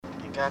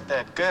Got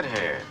that good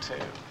hair, too.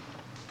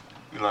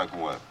 You like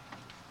what?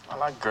 I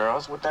like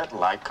girls with that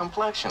light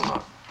complexion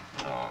look.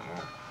 Oh,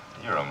 man.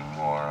 You're a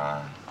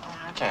moron.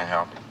 I can't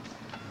help it.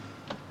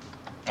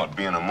 What,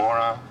 being a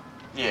moron?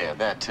 Yeah,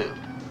 that too.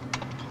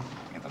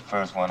 You're the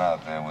first one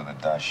out there with a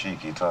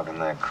dashiki talking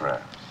that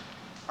crap.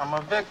 I'm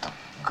a victim.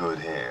 Good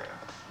hair.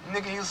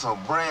 Nigga, you so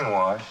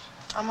brainwashed.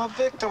 I'm a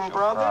victim, Your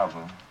brother.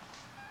 problem.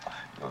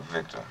 You're a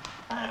victim.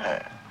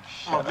 Yeah.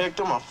 I'm a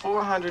victim of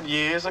 400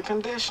 years of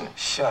conditioning.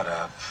 Shut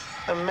up.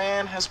 The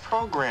man has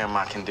programmed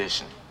my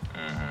conditioning.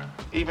 Mm-hmm.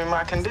 Even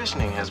my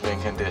conditioning has been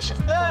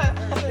conditioned.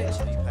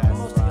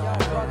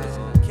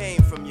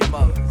 Came from your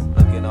mother,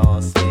 looking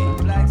all sweet.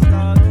 Black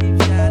star keep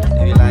shining.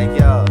 They be like,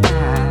 yo,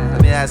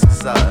 let me ask you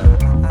something.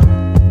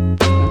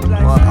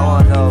 I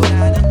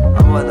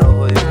wanna know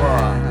who you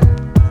are.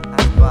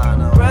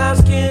 Brown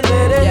skin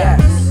lady.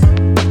 Yes.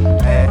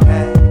 Hey,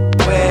 hey,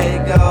 where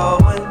you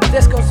going?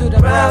 This goes to the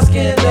brown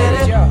skin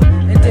lady. Yo,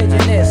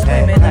 indigenous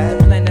women of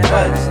the planet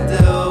Earth.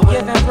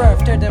 Giving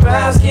birth to the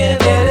brown skin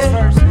ladies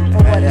first.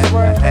 For what it's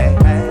worth,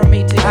 from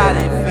me to you,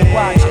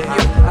 watching you.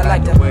 I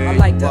like the way you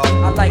walk.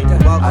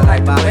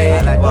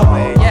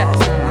 Yes,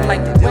 I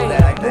like the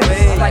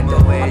way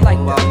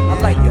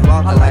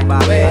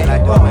I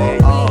like the way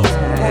Please,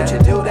 won't you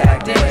do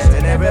that dance?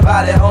 And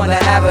everybody on the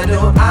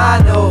avenue,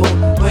 I know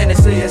when they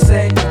see you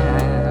say,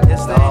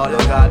 yes, Lord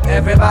of God.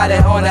 Everybody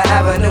on the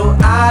avenue,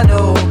 I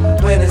know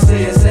when they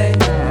see you say,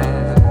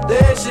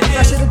 there she is.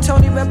 Fresher than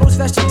Tony Rebels,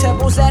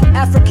 vegetables at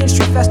African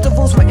street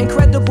festivals where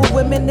incredible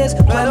women is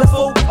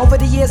plentiful. Over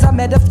the years I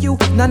met a few,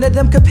 none of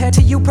them compared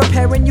to you,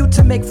 preparing you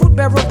to make fruit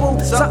bearable.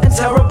 Something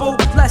terrible,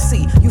 let's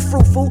see, you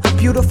fruitful,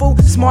 beautiful,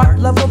 smart,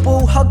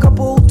 lovable,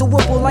 huggable,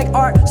 doable like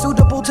art,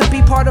 suitable to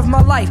be part of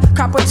my life.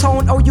 Copper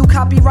tone, oh you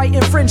copyright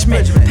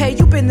infringement. Pay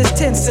you been this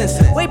 10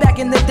 cents. Way back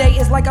in the day,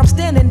 it's like I'm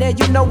standing there,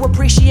 you know,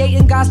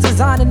 appreciating God's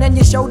design, and then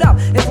you showed up,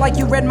 it's like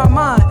you read my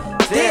mind.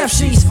 Damn,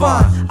 she's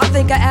fine. I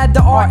think I add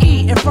the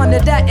R-E in front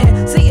of that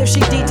and see if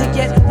she D to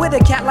get with a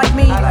cat like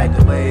me. I like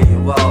the way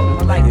you walk.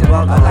 I like the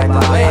walk. I like the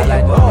way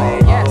you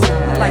walk. Yes,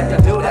 I like the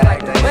do that. I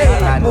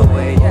like the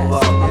way you move.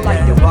 Yes, I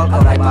like the walk. I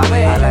like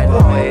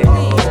the way you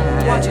move.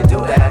 Please, Won't you do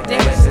that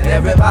dance? And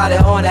everybody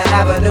on the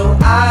avenue,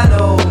 I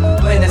know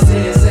when they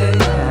see you say,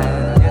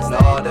 yes,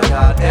 Lord of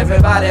God.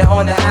 Everybody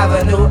on the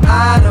avenue,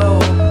 I know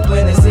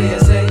when they see you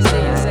say,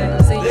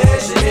 there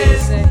she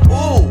is.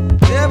 Ooh,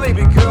 yeah,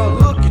 baby girl,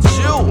 look at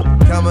you.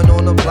 Coming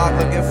on the block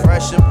looking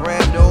fresh and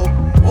brand new.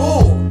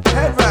 Ooh,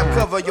 head wrap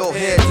cover your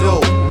head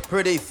do.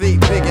 Pretty feet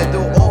big and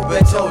do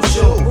open toe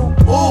shoe.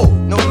 Ooh,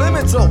 no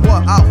limit to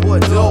what I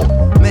would do.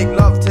 Make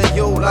love to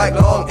you like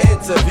long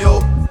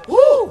interview.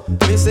 Woo,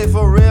 me say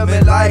for real,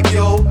 me like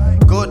you.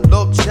 Good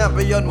look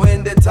champion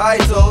win the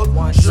title.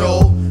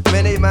 Show,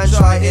 many man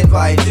try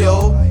invite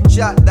you.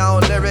 Shot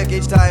down lyric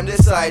each time they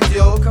cite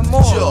you. Come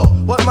on. Sure,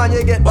 what man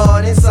you get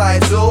born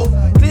inside so?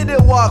 Clear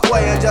the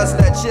walkway and just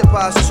let shit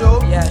pass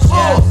through. Yes,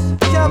 yes.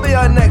 Can't be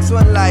a next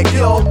one like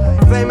you.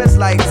 Famous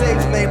like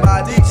tapes made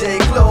by DJ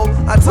Clue.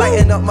 I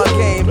tighten up my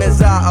game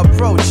as I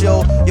approach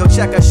you. Yo,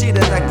 check her, she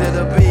the nectar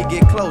to be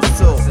get close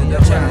to. Yo,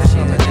 check her, she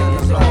the nectar to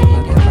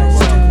be get close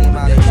to.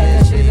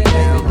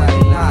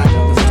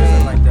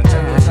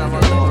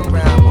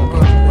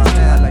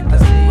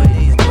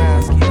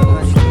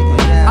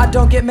 I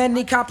don't get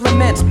many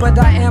compliments, but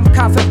I am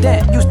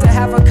confident. Used to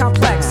have a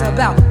complex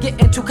about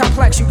getting too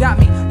complex. You got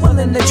me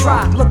willing to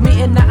try. Look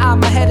me in the eye,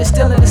 my head is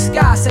still in the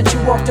sky since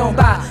you walked on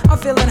by. I'm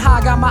feeling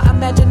high, got my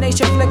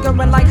imagination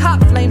flickering like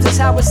hot flames. That's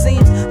how it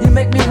seems. You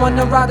make me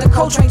wanna ride the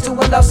coal train to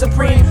a love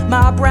supreme.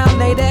 My brown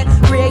lady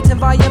creates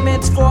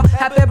environments for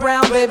happy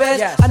brown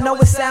babies. I know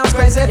it sounds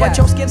crazy, but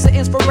your skin's an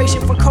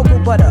inspiration for cocoa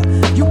butter.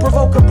 You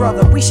provoke a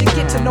brother. We should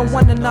get to know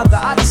one another.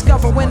 I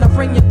discover when I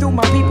bring you through.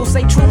 My people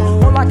say true.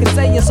 All I can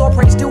say is all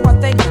praise due. I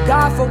thank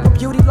God for a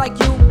beauty like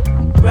you.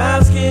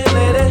 Brown skin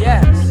lady.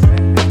 Yes.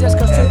 Just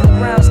cause to the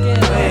brown skin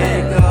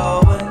lady.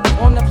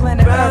 On the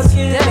planet brown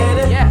skin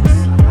lady. Yes.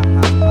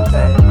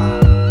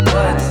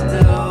 What you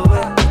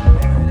doing?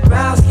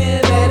 Brown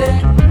skin lady.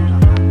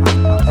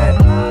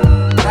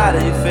 How do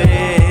you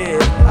feel?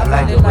 I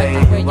like the way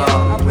you walk. I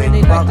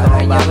really like the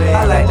way you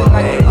I like the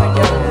way you walk.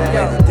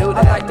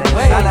 I like the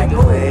way I like the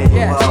way you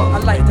yes. walk. I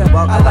like the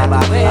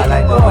way I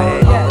like the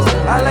way yes.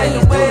 I like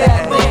the way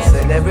that dance.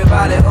 And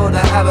everybody on the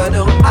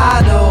avenue,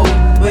 I know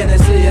when they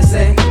see you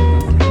say,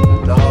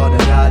 Lord of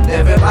God.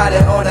 Everybody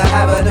on the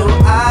avenue,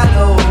 I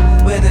know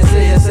when they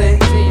see you say,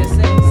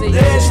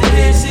 there she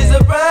is, she's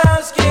a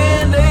brown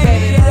skin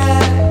lady.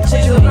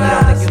 She's a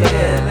brown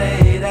skin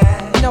lady.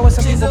 You know what,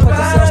 some people put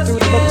themselves through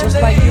to look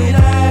just like you.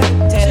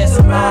 Tennis,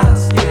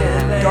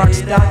 dark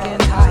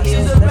stockings, high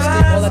heels,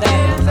 lipstick, all of that.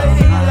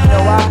 You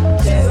know why?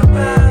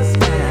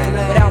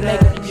 Without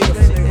makeup, you're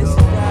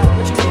beautiful.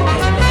 What you doing in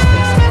the next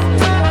place?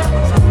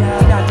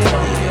 We're not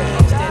dealing with you.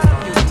 Instead of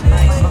you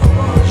tonight.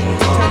 Turn up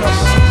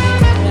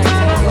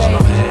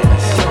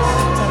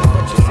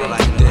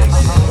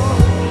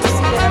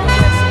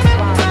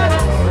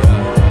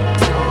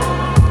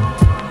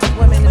the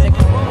women in the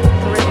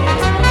Caribbean.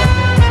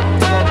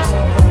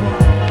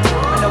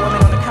 I know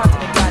women on the continent.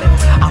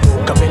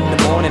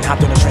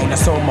 Hopped on the train, I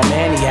saw my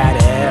man, he had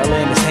an L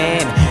in his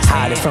hand.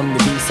 Hide it from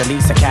the beast, at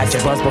least I catch a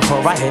buzz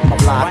before I hit my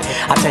block.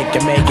 I take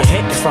a mega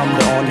hit from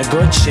the on the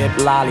good ship.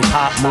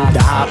 Lollipop, move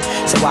the hop,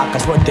 so I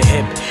can put the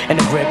hip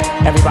in the grip.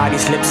 Everybody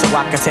slip so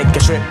I can take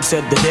a trip to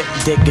the dip.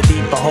 Dig a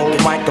deeper hole,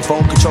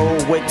 microphone control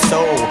with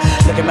soul.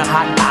 Look at my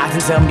hot eyes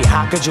and tell me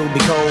how could you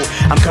be cold?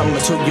 I'm coming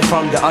to you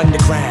from the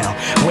underground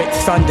with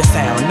thunder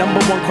sound.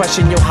 Number one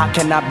question, yo, how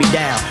can I be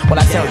down?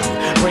 Well, I tell you,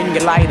 bring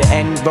your lighter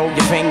and roll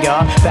your finger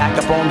back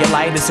up on your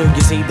lighter so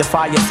you see the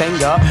fire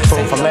finger.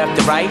 Flow from left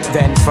to right,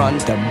 then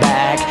front to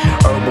back.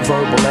 Herbal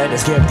verbal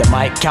letters give the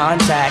mic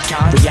contact.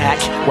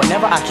 React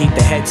whenever I keep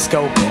the head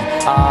scoping.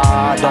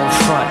 Don't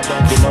front,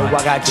 you know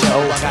I got you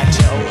open.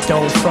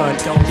 Don't front,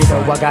 you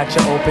know I got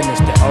you open.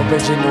 It's the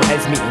original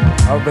heads meeting,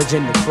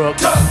 original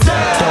crooks.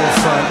 Don't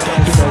front,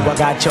 you know I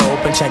got you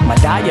open. Check my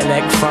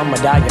dialect from my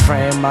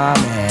diaphragm, my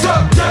man.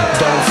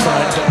 Don't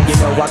front, you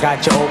know I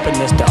got you open.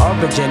 It's the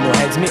original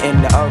heads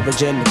meeting, the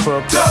original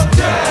crooks.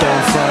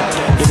 Don't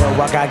front, you know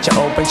I got you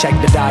open. Check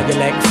the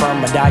dialect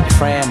from my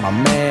diaphragm, my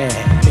man.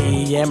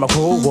 Me and my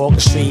crew walk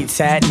the streets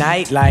at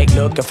night like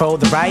looking for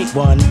the right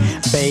one,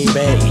 baby.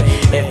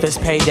 If it's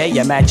payday,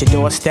 I'm at your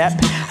doorstep.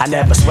 I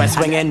never sweat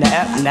swinging the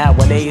F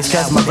nowadays,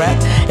 cause my rep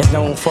is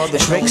known for the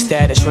tricks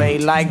that is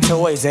trade like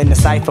toys. In the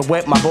cypher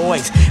with my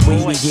boys, we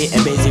be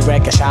getting busy.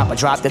 Record shop, I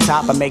drop the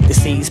top, I make the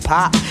C's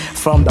pop.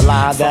 From the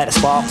line that I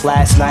sparked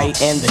last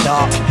night in the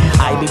dark,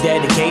 I be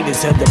dedicated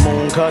to the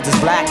moon cause it's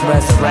black.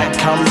 Resurrect,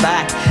 come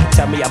back,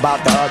 tell me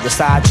about the other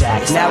side,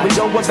 Jack. Now we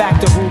going back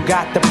to who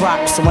got the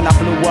props. When I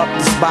blew up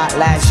the spot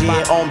last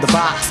year on the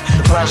box,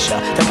 pressure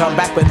to come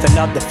back with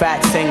another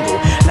fat single.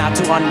 Not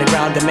too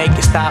underground to make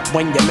it stop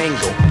when you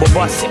mingle. Well,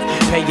 bust it,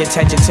 pay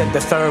attention to the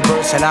third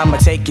verse, and I'ma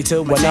take you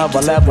to another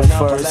level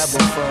first.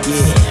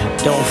 Yeah,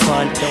 don't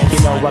front, you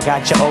know I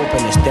got you open.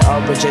 It's the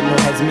original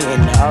heads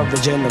meeting the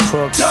original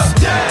crooks.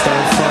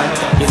 Don't front,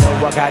 you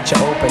know I got you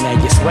open,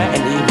 and you're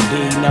sweating even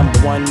the number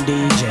one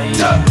DJ.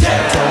 Don't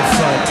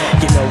front,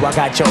 you know I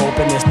got you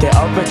open. It's the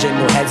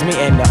original heads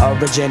meeting the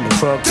original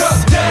crooks.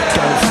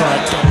 Don't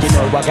front, you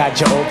know I got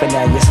you open,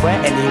 and you're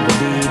sweating even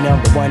the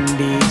number one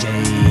DJ.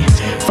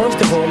 First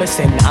of all,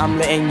 listen, I'm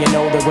letting you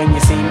know that when you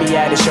see me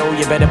at a show,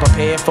 you better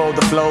prepare for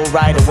the flow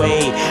right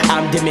away.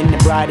 I'm dimming the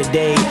brighter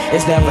day,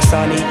 it's never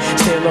sunny.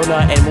 Still on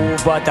nothing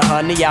move but the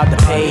honey out the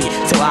pay.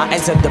 So I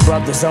enter the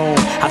brother zone.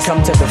 I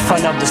come to the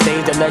front of the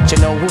stage to let you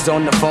know who's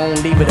on the phone.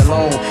 Leave it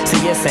alone.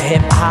 See, it's a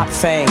hip hop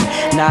thing,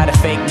 not a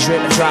fake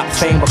drip drop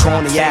thing, but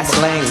corny ass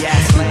slang.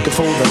 You can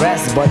fool the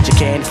rest, but you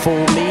can't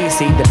fool me.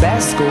 See, the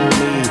best school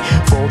me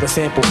for the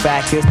simple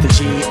fact it's the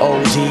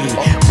G.O.G.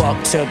 Buck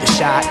to the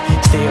shot,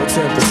 steel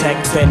to the tech,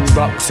 then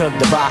rock to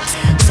the box.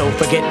 So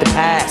forget the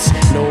past,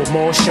 no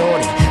more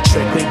shorty.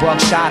 Strictly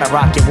buckshot, I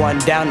rock you one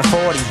down to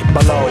 40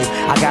 below.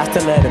 I got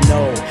to let them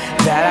know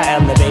that I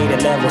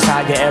elevated levels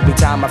higher every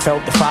time I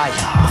felt the fire.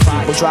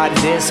 People tried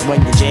this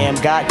when the jam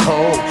got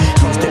cold.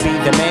 Used to be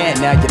the man,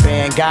 now your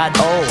band got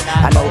old.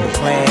 I know the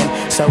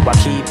plan, so I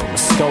keep them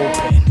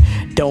scoping.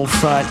 Don't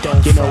front,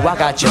 you know I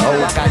got you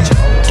open.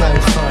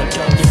 Don't front,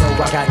 you know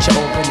I got you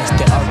open. It's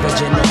the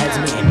original heads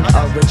meeting the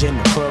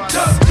original crooks.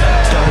 Don't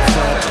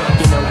front,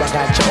 you know I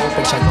got you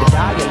open. Check the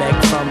dialect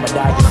from my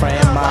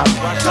diaphragm, my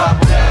man.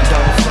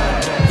 Don't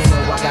front, you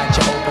know I got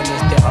you open.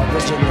 It's the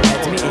original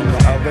heads meeting the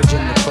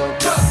original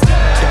crooks.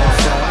 Don't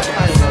front,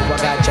 you know I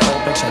got you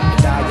open. Check the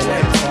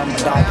dialect from my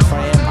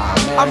diaphragm, my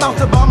man. I'm out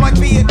to bomb like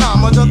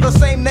Vietnam under the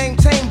same name,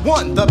 Tame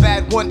One. The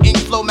bad one, ink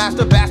flow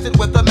master bastard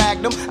with a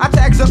magnum. I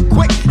tags up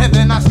quick and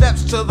then I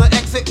steps to the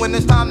exit when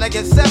it's time to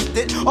get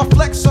sefted. Or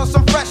flex on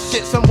some fresh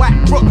shit, some whack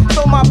crook.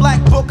 So my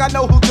black book, I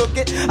know who took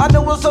it. I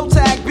know it's so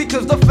tagged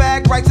because the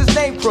fag writes his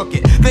name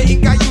crooked. The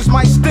ink I use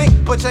might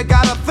stink, but you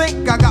gotta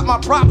think I got my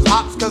props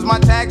hops cause my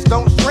tags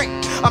don't shrink.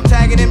 I'm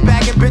tagging and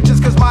bagging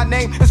bitches cause my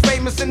name is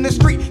famous in the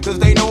street. Cause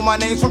they know my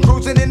name's from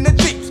cruising in the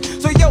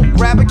Jeeps. So yo,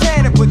 grab a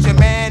can and put your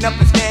man up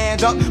and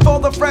stand up for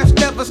the fresh,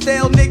 never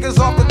stale niggas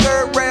off the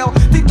third rail.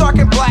 Deep dark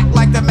and black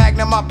like the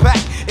magnum I pack.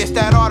 It's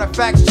that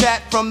artifacts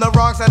chat from the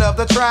wrong side of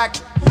the track.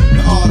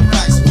 The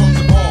artifacts from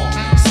the wrong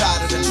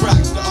side of the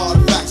tracks. The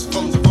artifacts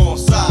from the wrong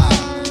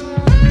side.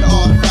 The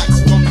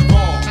artifacts from the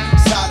wrong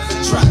side of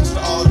the tracks.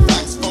 The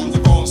artifacts from the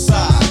wrong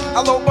side.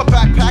 I load my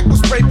backpack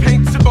with spray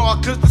paint and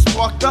markers to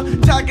spark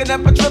the tagging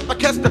up a trip. I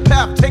catch the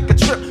path, take a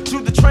trip to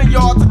the train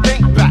yard to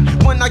think back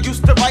when I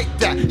used to write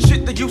that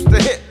shit that used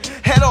to hit.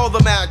 Had all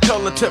the mad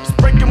color tips.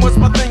 Breaking was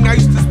my thing, I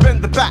used to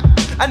spin the back.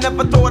 I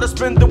never thought I'd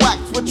spin the wax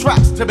with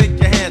tracks to make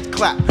your hands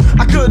clap.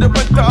 I could've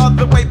went the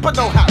other way, but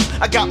no how.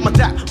 I got my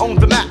dap on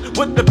the map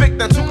with the big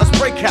down to a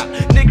spray cap.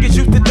 Niggas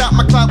used to doubt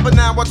my clout, but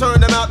now I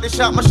turn them out. They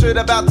shout my shit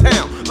about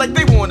town like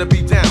they wanna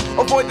be down.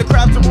 Avoid the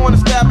crowds that wanna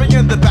stab me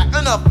in the back.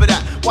 Enough of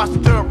that, watch the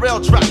third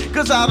rail track,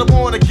 cause I don't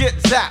wanna get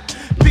zapped.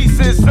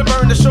 Pieces to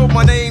burn to show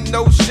my name,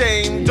 no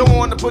shame. Don't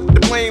wanna put the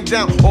blame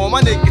down on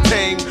my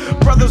nicotine.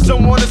 Brothers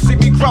don't wanna see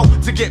me grow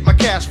to get my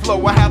cash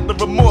flow. I have the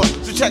remorse,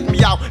 so check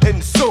me out in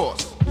the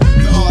source.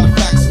 The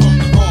artifacts from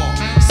the wrong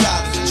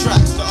side of the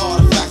tracks. The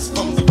artifacts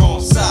from the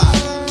wrong side.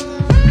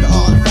 The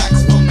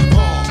artifacts from the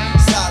wrong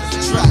side of the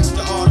tracks.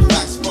 The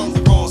artifacts from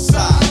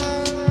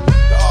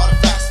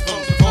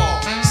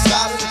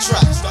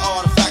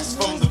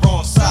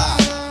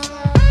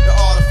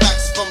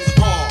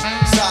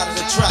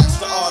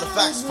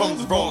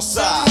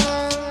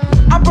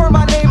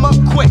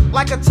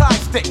like a tie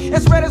stick.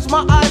 As red as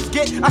my eyes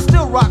get, I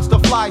still rocks the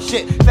fly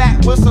shit.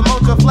 Fat with some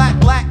ultra flat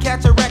black,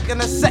 catch a wreck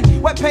in a set.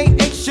 Wet paint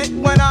ain't shit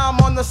when I'm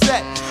on the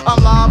set.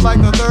 I'm live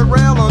like the third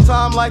rail, on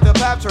time like the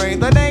pap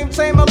train. The name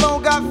Tame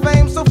alone got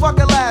fame, so fuck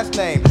a last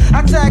name.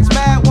 I tax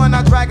mad when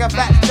I drag a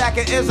fat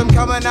jacket-ism,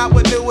 coming out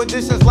with new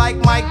additions like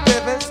Mike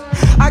Bivens.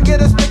 I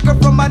get a sticker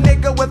from my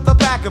nigga with the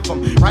back of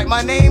them. Write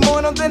my name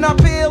on them, then I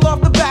peel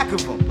off the back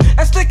of them.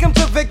 And stick them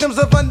to victims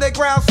of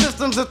underground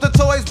systems. If the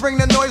toys bring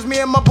the noise, me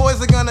and my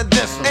boys are gonna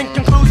diss 'em. In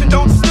conclusion,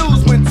 don't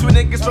snooze when two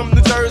niggas from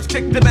New Jersey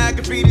kick the mad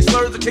graffiti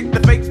slurs and kick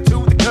the fakes to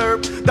the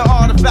curb. The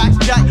artifacts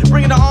jack,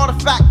 bringing the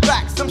artifact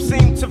back. Some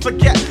seem to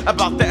forget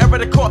about the era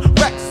the court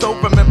wreck. So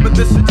remember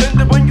this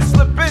agenda when you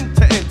slip in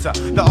to enter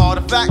the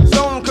artifact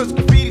zone, cause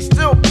graffiti's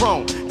still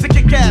prone to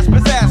kick ass,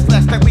 pizzazz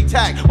less that we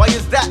tag. Why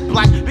is that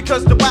black?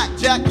 Because the whack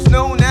jack is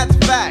known as a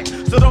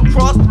fag. So don't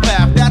cross the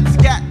path, that's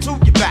scat to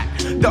your back.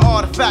 The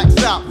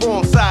artifacts out,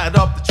 wrong side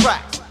of the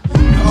tracks.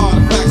 The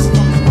artifacts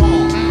from the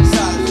wrong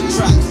side of the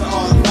tracks. The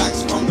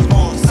artifacts from the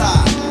wrong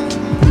side.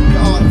 The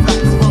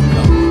artifacts from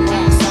the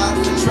wrong side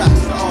of the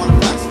tracks. The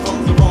artifacts from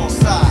the wrong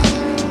side.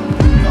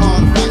 The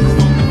artifacts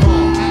from the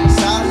wrong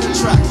side of the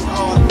tracks. The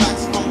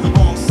artifacts from the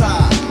wrong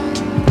side.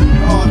 The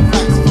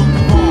artifacts from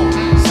the wrong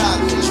side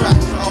of the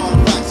tracks. The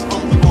artifacts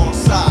from the wrong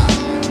side.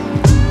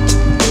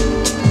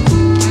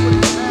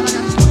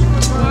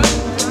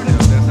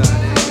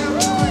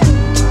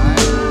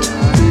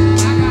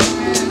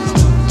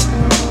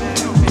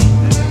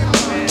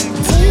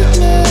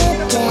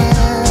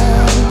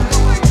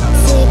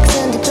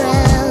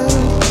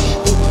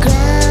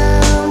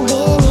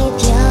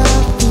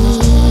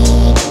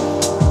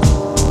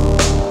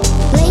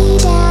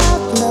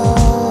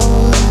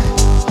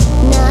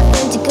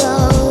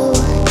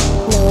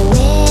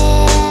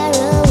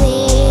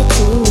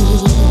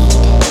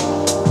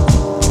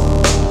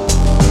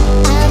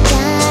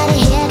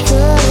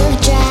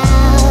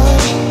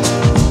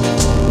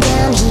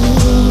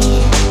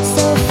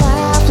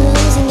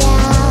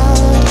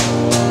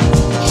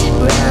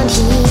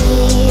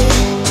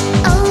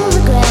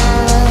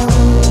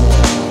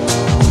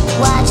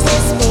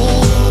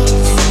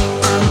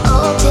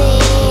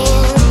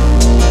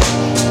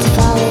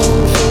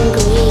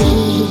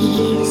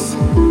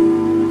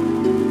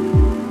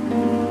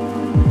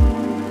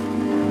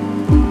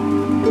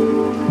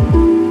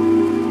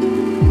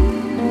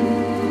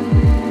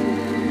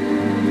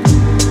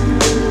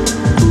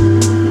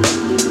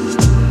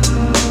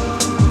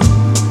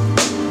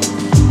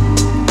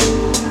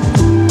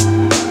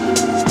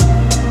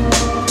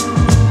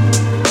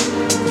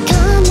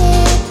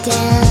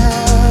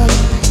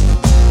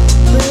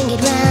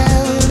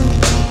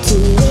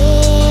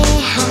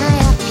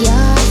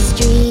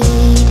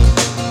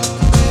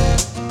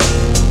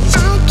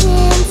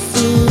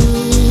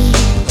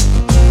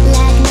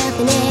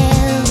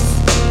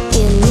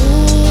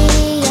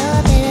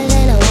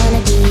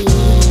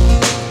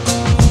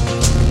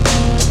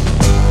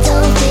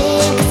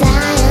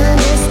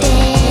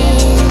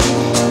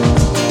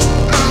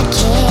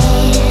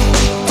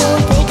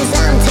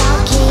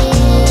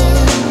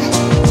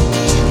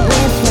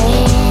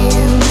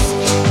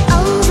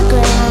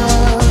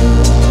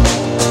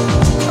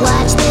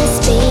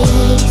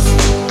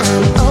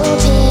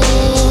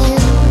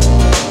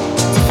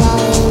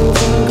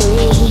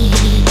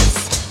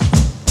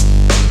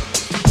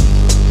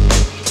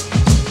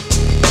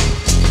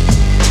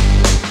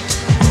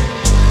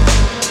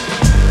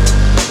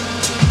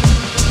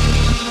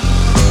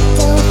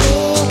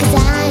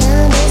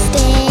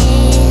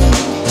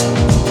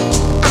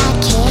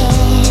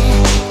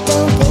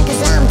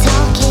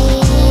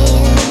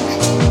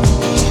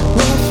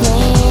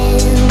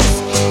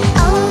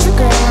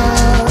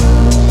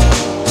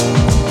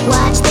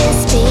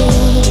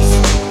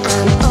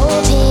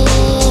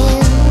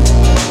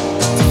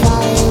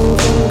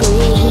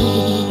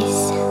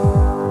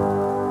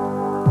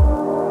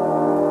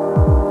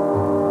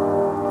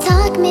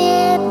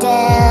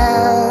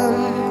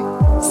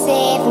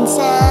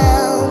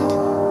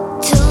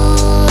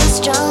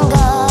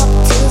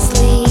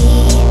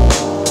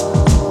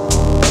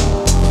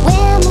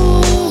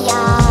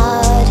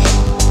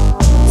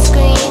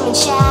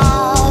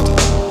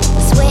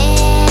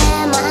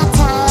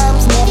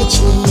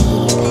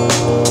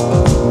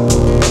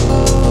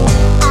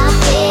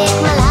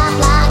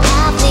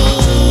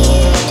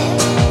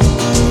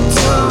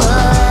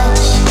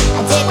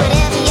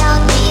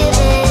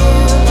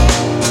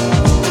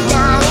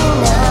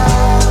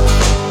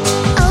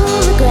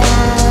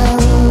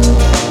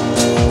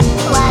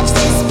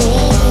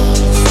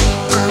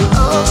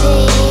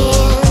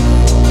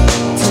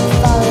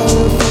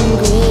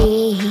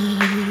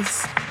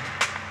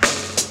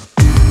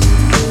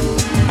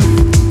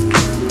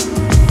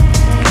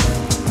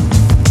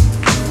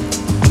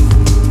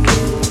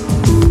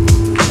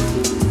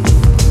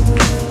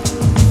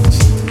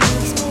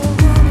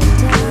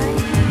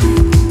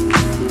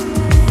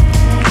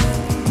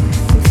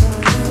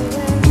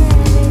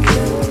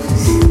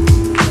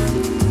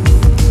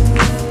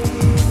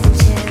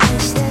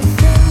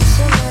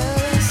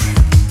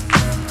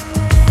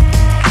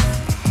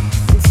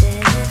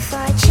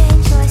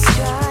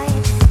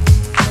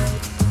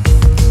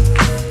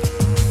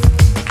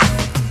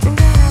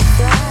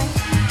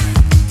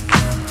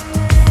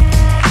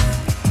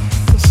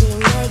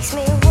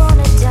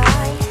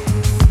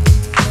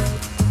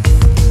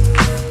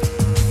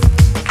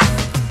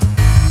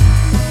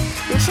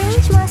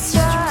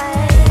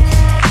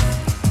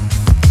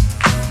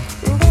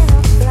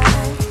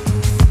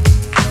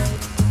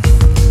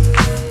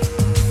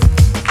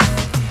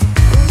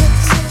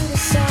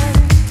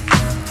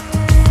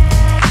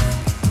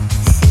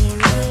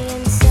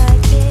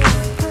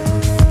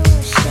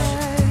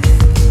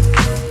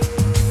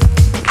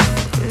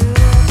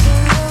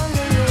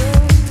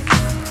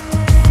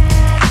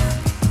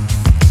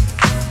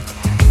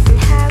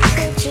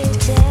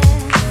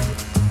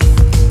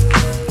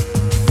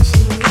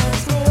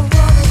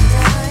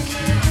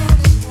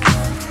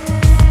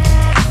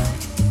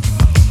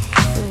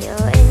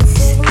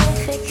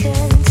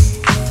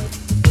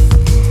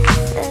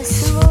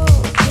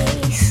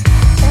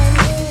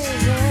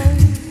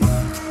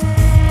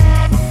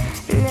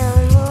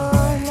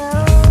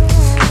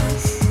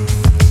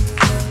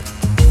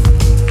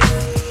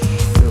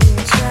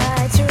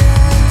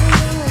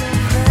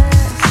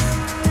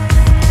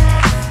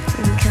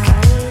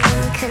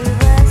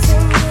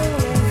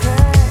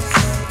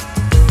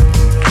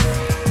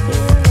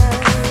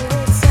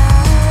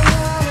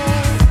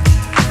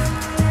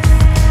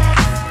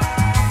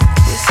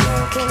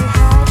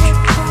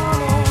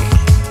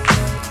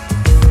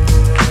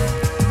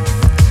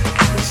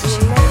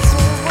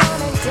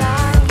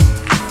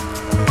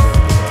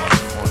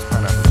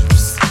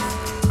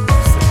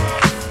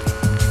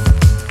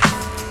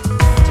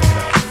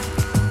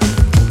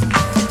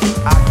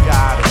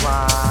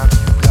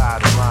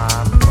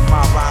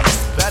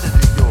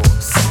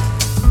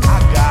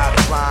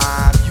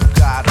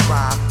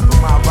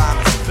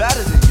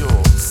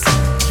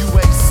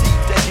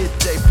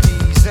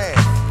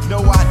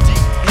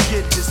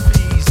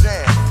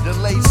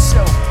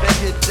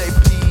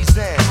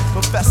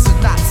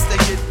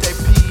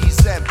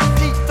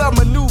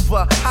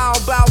 But how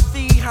about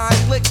the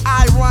Heimlich?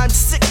 I rhyme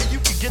sick and you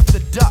can get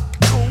the duck.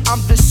 I'm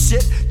the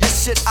shit, your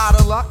shit out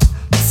of luck.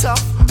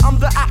 Tough, I'm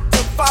the act to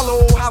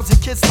follow. How's your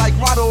kids like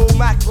Ronald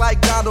Mac like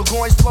Donald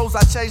Goins? Flows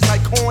I change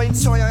like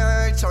coins.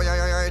 I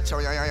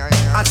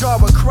draw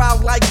a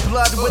crowd like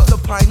blood with the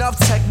pint of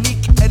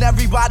technique. And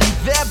everybody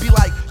there be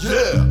like,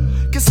 yeah.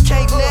 Cause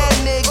can't that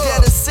nigga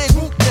that is sick.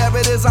 There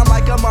it is, I'm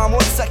like a mom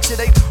on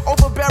section 8.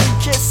 Overbearing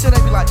kids, and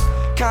they be like,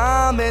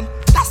 coming.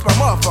 That's my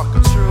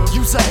motherfucker. True.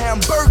 Use a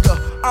hamburger.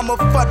 I'm a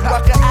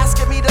fuddrucker.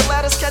 Asking me to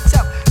let us catch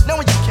up.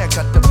 Knowing you can't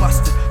cut the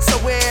mustard. So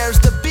where's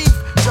the beef?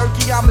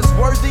 Jerky, I'm as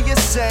worthy as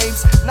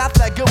James. Not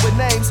that good with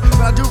names, but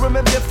I do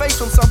remember your face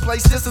from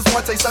someplace. This is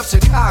one taste of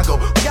Chicago.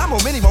 We got more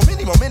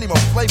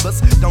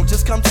flavors. Don't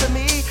just come to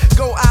me.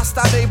 Go ask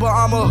our neighbor,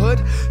 I'm a hood.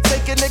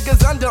 Taking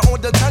niggas under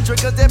on the tundra,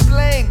 cause they're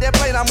playing.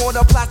 I'm on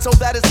a plateau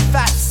that is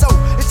fat. So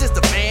it's just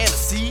a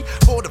fantasy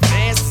for the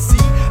fans to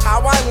see how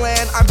I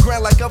land. I'm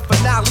grand like a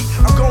finale.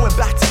 I'm going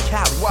back to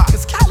Cali. Why?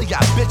 Cause Cali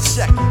got bitch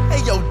check.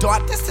 Hey yo,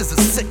 Dart, this is a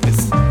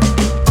sickness.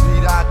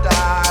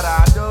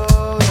 Dee-da-da-da-do-do.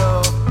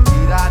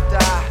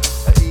 Dee-da-da,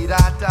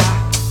 dee-da-da,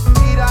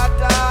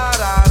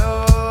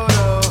 dee-da-da-da-do-do.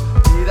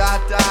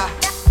 Dee-da-da,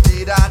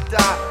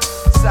 dee-da-da.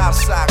 South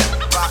side,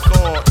 rock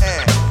on,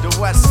 and the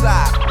west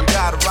side, we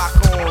gotta rock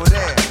on,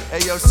 and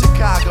hey yo,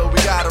 Chicago, we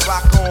gotta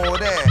rock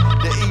on, and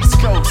the East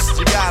Coast,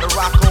 you gotta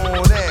rock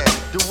on, and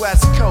the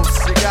West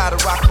Coast, you gotta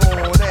rock on,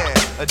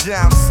 and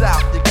down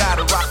south, you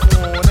gotta rock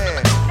on,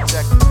 and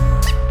check it.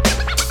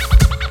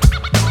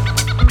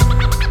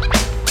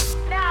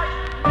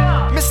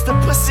 Mr.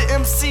 Pussy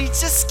MC,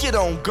 just get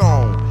on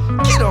gone.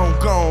 Get on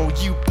gone,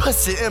 you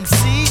pussy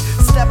MC.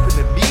 Stepping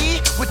to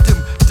me with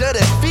them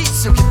dirty feet,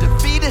 you'll get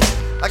defeated.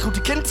 Like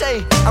Hootie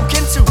Kente, I'm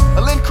kin to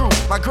a Lin crew.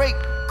 My great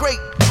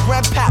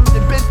grandpap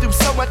done been through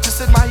so much to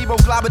send my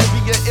hemoglobin to be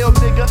an ill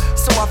nigga.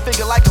 So I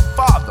figure like a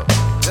father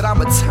that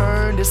I'ma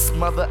turn this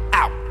mother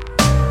out.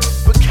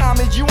 But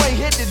Common, you ain't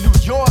hit in New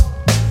York.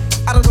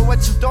 I don't know what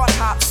you thought,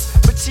 Hops.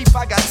 But Chief,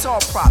 I got tall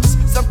props.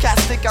 Some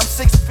cats think I'm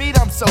 6 feet,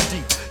 I'm so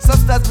deep. Some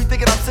studs be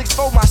thinking I'm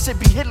 6'4", my shit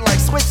be hitting like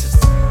switches.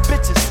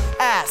 Bitches,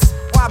 ass,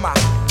 why my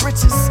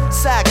britches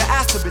sag? I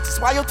ask the bitches,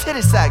 why your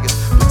titties sagging?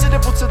 Put your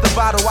nipple to the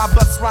bottle, I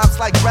bust rhymes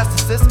like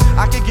restlessness.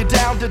 I can get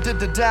down,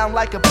 down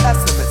like a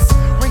pessimist.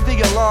 Ring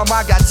the alarm,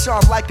 I got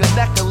charm like a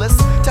necklace.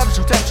 Tell the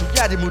truth,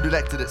 yeah, they moved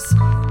it to this.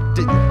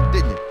 Didn't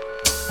you?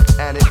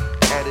 And it,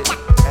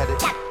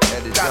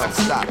 don't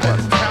stop us.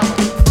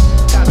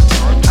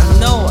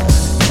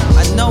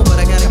 I know, but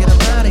I gotta get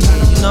up out of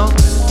here, you know.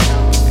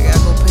 I gotta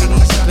go pay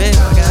these bills,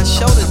 I got a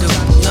show to do,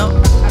 you know.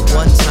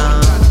 One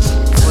time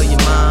for your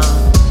mom,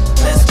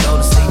 let's go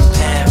to sleep in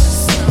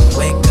Paris.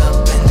 Wake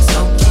up in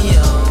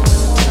Tokyo,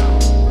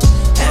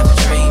 have a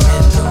dream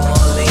in New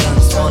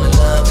Orleans, fall in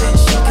love in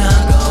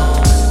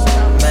Chicago,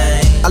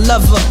 man. I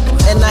love her,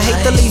 and I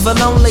hate to leave her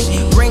lonely.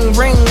 Ring,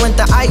 ring went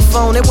the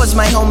iPhone, it was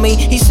my homie.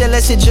 He said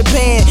let's hit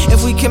Japan.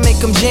 If we can make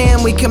them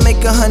jam, we can make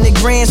 100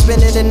 grand.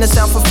 Spend it in the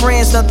south of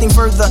France, nothing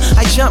further.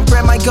 I jumped,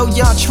 grabbed my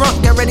go-yard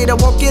trunk, got ready to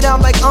walk it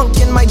out like Unc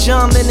in my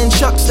John Lennon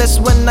chucks. That's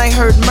when I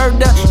heard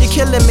murder. You're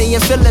killing me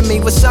and filling me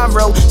with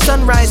sorrow.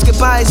 Sunrise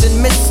goodbyes and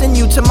missing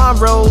you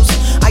tomorrows.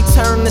 I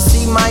turn to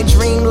see my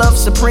dream love,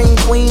 supreme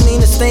queen,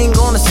 ain't this thing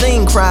gonna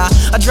sing, cry.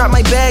 I drop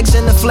my bags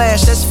in the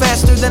flash, that's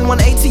faster than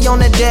 180 on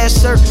that dash,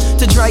 sir.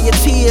 To dry your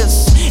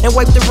tears and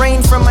wipe the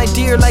rain from my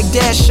dear like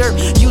Dasher.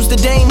 Use the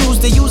dame who's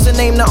the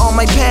username to all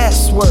my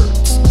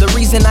passwords. The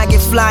reason I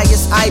get fly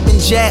is I've been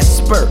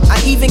Jasper. I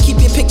even keep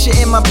your picture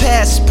in my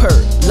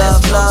passport.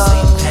 Love,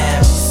 love.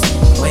 Paris,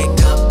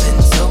 wake up in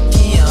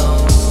Tokyo,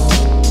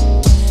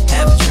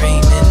 have a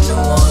dream in New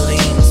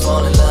Orleans,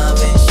 fall in love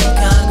in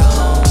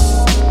Chicago,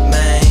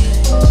 man.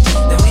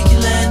 Then we can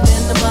land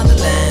in the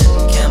motherland,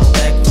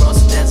 camelback across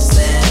the desert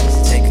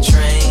sands, take a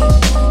train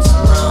to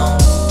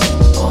Rome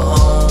or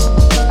home,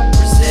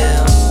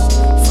 Brazil,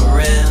 for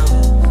real.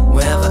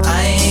 Wherever I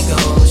go,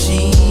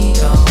 she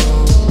go.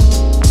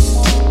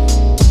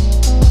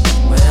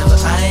 Wherever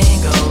I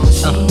go,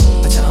 she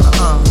go.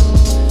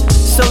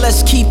 So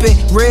let's keep it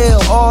real,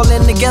 all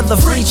in together,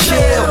 free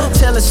chill.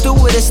 Tell a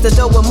stewardess to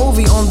throw a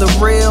movie on the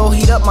reel.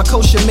 Heat up my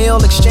kosher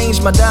meal, exchange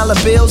my dollar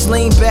bills,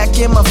 lean back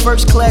in my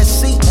first class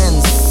seat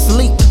and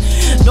sleep.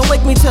 Don't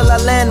wake me till I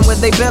land where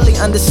they barely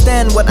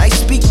understand what I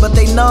speak, but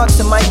they nod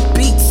to my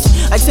beats.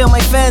 I tell my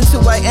fans who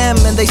I am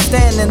and they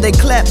stand and they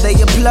clap, they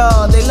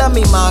applaud, they love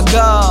me, my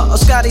God.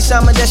 Oscari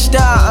Sama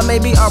Deshta, or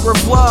maybe au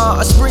revoir.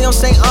 A spree on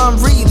St.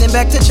 Henri, then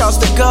back to Charles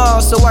de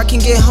Gaulle, so I can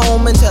get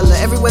home and tell her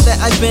everywhere that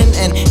I've been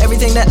and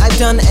everything that I've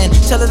done, and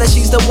tell her that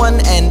she's the one.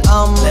 And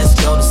let's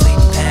go to sleep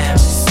in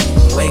Paris,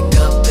 wake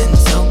up in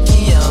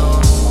Tokyo,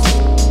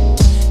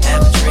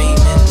 have a dream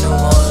in New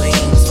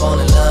Orleans, fall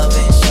in love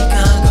in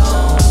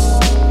Chicago,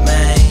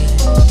 man.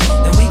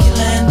 Then we can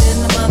land in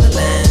the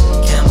motherland,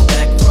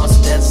 camelback across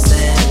the desert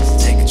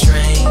sands, take a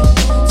train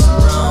to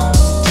Rome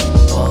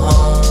or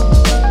home,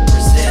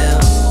 Brazil,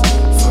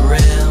 for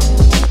real.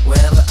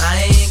 Wherever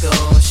I go,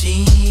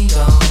 she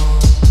go.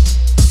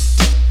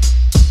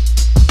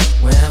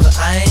 Wherever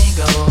I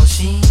go,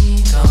 she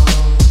go.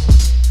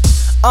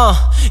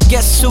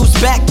 guess who's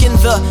back in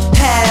the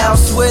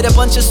house with a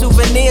bunch of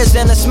souvenirs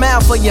and a smile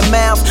for your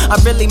mouth. I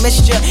really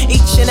missed you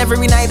each and every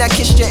night I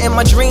kissed you in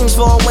my dreams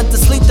before I went to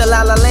sleep. The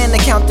La La Land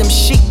and count them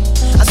sheep.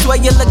 I swear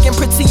you're looking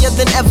prettier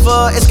than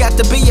ever. It's got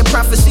to be a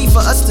prophecy for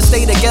us to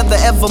stay together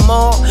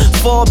evermore.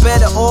 For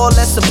better or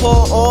less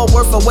support, all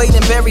worth a wait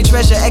and buried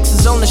treasure.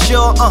 X's on the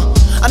shore.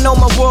 I know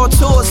my world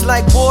tour's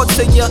like war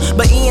to you,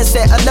 but Ian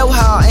said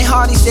aloha and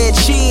Hardy said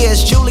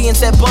cheers. Julian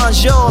said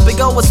bonjour.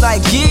 Big O was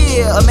like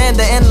yeah.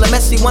 Amanda and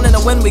LaMessi wanna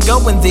know when we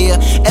going there.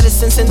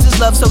 Edison sends his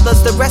love, so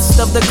does the rest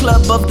of the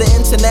club of the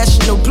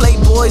international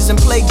playboys and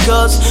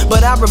playgirls.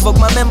 But I revoke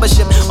my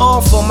membership,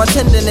 all for my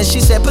tenderness.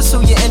 She said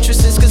pursue your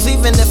interests, cause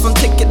even if I'm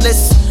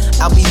ticketless,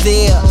 I'll be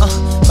there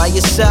by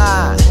your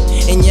side,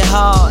 in your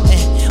heart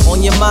and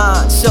on your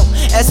mind. So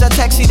as I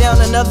taxi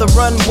down another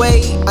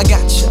runway, I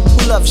got you.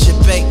 Who loves you,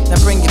 babe? Now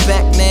bring it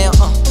back now.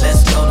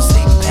 Let's go to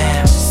sleep in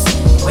Paris,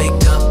 wake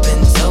up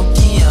in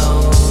Tokyo,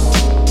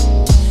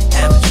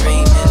 have a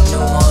dream in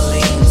New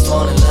Orleans,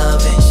 fall in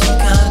love in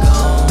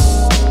Chicago,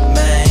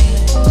 man.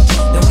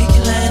 Then we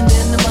can land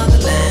in the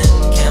motherland,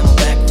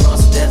 camelback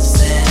across the desert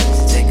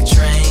sands, take a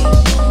train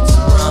to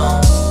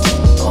Rome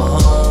or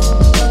home,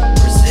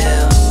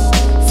 Brazil,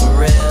 for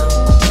real.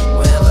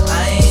 Wherever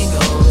I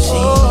go, she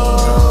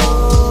go.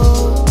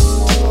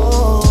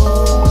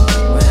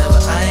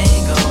 Wherever I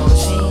go,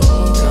 she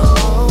go.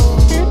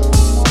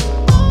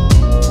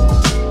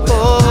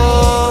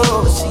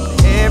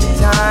 Every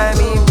time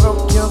he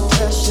broke your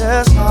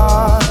precious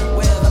heart,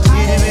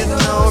 did it with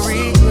no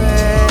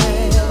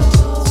regret.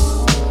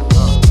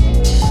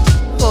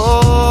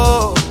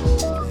 Oh,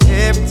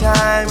 every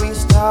time he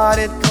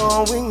started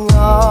going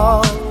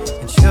wrong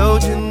and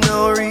showed you no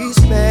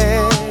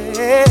respect.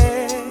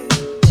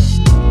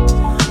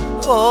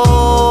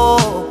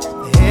 Oh,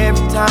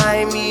 every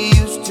time he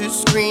used to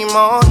scream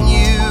on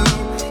you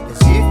as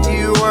if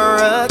you were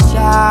a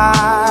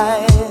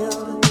child.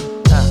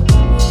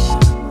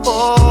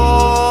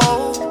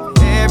 Oh,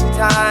 every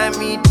time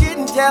he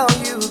didn't tell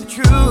you the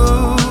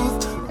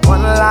truth,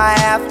 one lie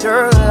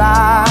after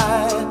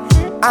lie.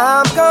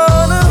 I'm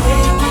gonna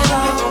make it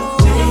alright.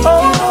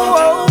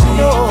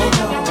 Oh,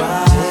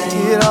 make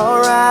it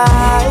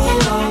alright.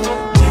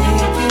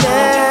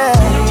 Yeah.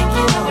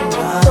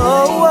 So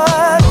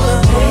what?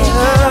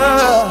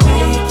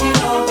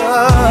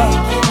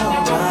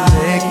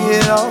 Make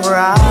it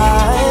alright.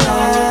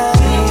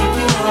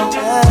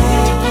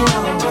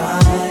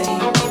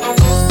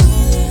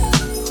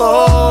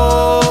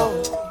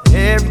 Oh,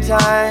 every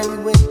time we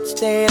went and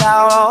stayed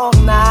out all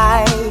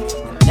night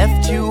and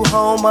left you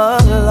home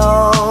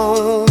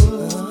alone.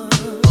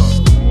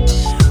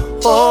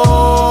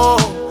 Oh,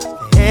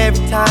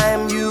 every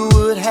time you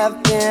would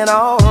have been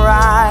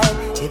alright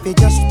if you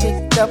just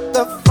picked up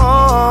the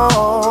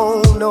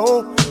phone.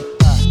 No.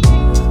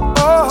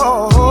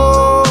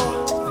 Oh,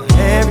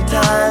 every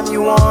time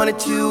you wanted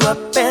to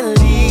up and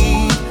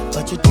leave,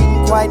 but you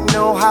didn't quite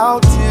know how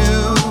to.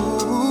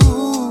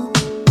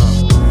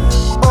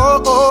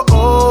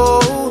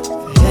 Oh,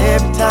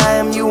 every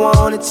time you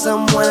wanted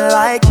someone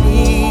like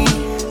me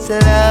to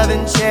love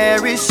and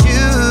cherish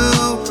you.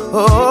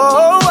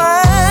 Oh,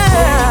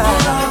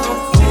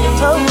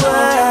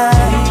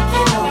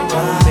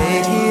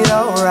 make it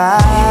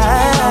alright.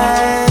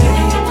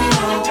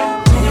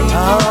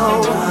 Oh,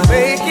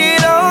 make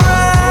it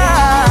alright.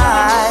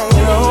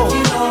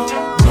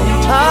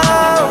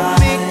 Oh,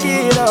 make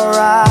it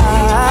alright.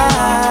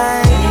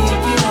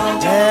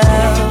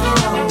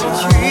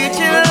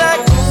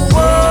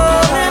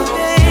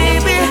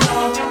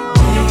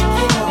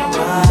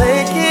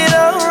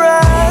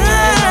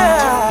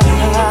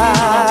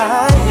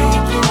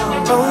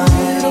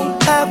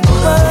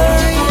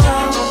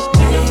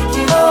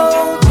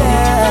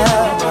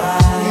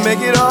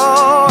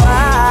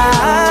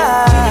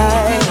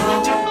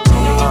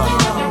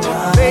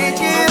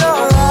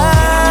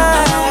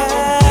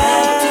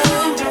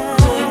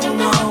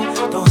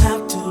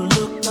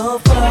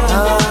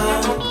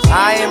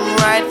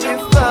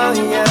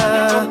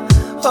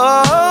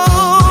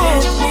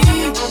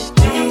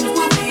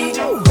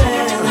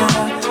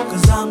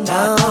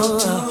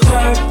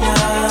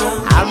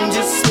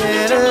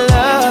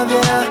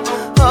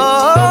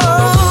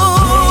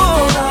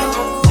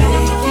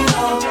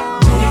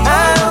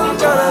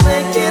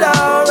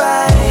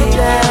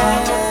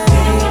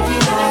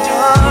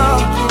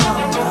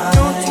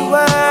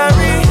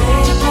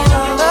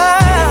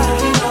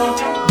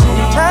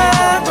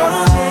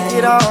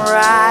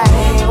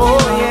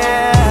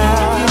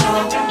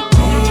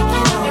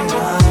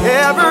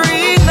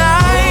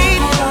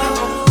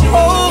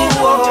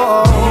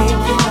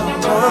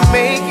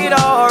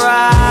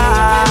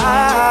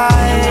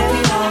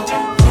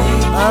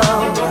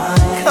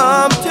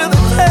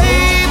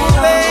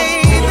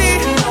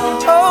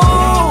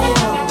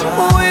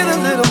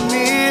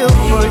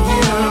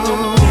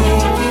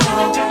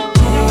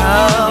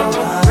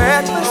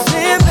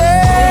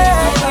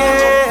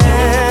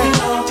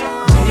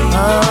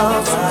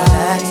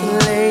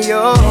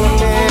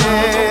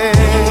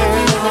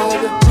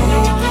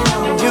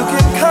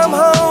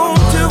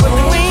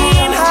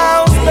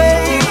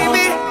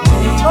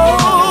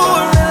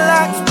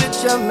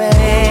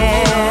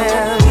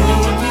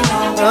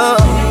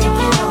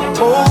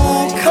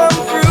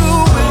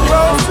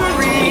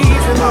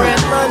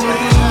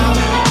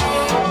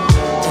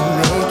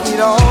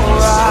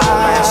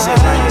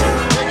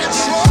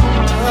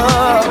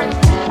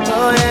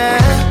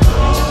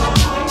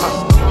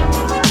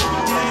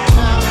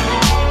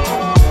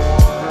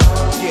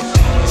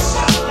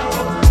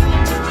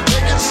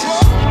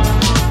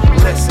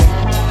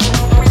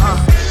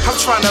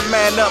 trying to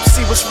man up,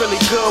 see what's really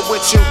good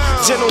with you.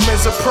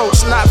 Gentleman's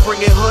approach, not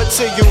bringing hood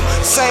to you.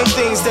 Same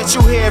things that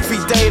you hear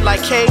every day, like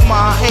hey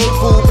ma, hey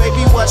boo,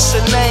 baby what's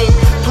your name?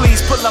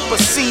 Please pull up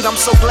a seat, I'm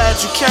so glad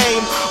you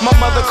came. My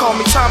mother called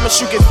me Thomas,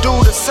 you can do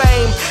the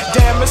same.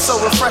 Damn, it's so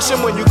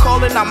refreshing when you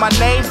calling out my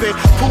name. Been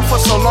proof for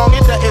so long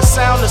it doesn't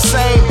sound the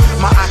same.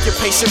 My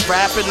occupation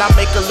rapping, I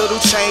make a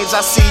little change.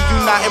 I see you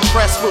not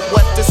impressed with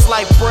what this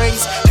life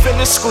brings.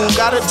 Finish school,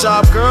 got a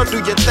job, girl, do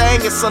your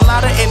thing. It's a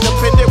lot of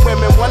independent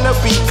women wanna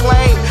be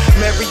claimed.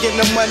 Marrying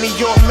the money,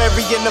 you're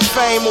marrying the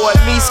fame, or at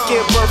least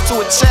give birth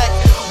to a check.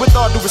 With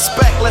all due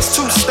respect, let's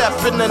two-step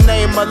in the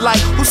name of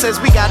life. Who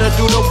says we gotta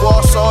do the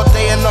waltz all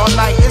day and all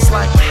night? It's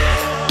like,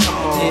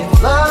 if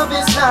love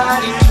is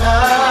not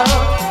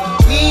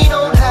enough, we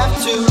don't have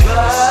to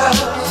rush.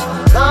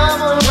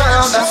 Come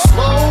around, I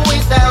slow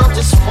it down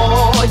just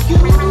for you.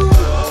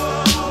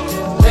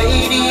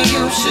 Lady,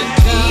 you should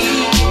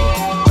be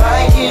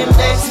right here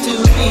next to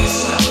me.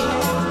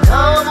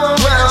 Come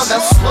around, I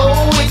slow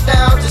it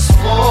down just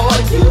for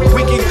you.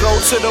 we can go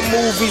to the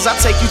movies, I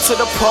take you to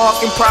the park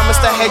and promise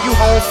to head you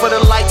home for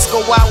the lights go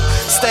out.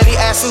 Steady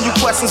asking you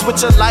questions what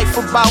your life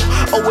about.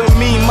 Oh, and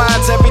me,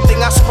 mine's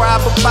everything I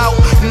scribe about.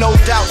 No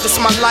doubt, this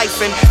my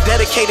life and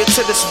dedicated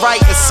to this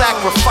right and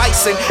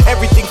sacrificing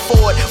everything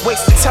for it.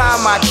 Wasted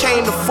time I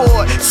can't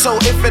afford. So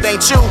if it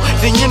ain't you,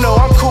 then you know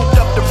I'm cooped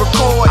up to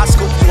record. I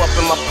scoop you up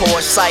in my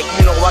Porsche, psych,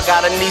 you know I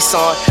got a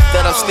Nissan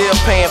that I'm still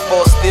paying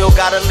for, still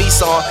got a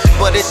lease on.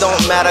 But it don't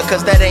matter,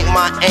 cause that ain't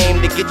my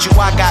aim to get you.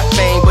 I got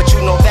fame, but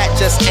you know that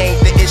just ain't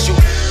the issue.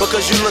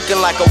 Because you looking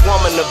like a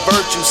woman of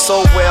virtue,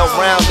 so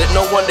well-rounded.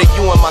 No wonder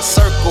you in my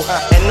circle.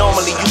 And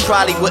normally you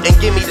probably wouldn't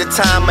give me the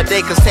time of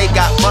day, cause they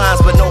got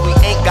rhymes, but no, we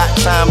ain't got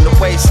time to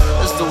waste.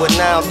 Let's do it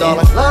now,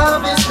 darling. If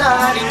love is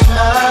not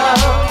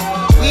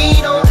enough, we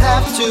don't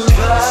have to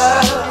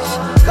rush.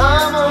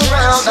 Come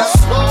around, I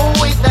slow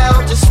it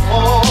down just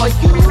for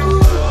you.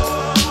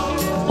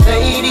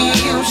 Lady,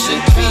 you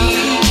should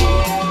be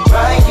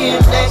right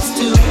here next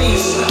to me.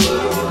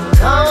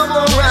 Come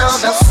around,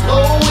 I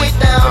slow it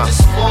down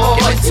just for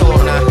Give it to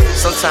him now.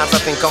 Sometimes I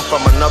think I'm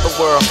from another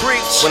world.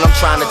 Preach. When I'm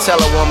trying to tell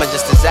a woman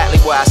just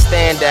exactly where I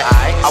stand at.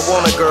 I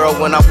want a girl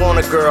when I want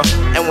a girl,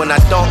 and when I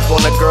don't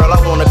want a girl, I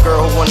want a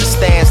girl who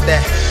understands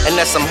that. And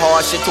that's some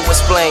hard shit to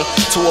explain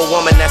to a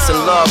woman that's in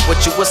love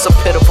with you. It's a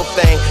pitiful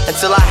thing.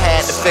 Until I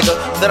had to figure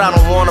that I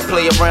don't wanna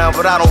play around,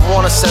 but I don't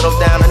wanna settle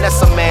down, and that's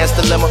a man's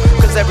dilemma.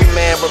 Cause every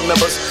man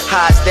remembers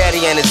how his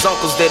daddy and his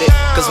uncles did it.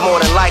 Cause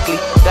more than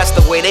likely, that's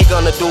the way they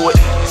gonna do it.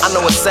 I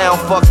know it sound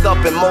fucked up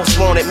and most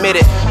won't admit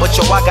it, but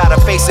yo, I gotta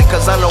face it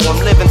cause I know I'm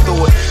living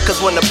through it.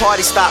 Cause when the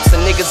party stops, the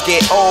niggas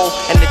get old,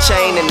 and the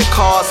chain and the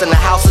cars and the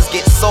houses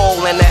get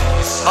sold, and that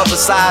other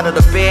side of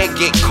the bed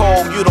get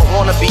cold. You don't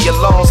wanna be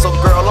alone, so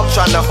girl, I'm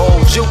trying to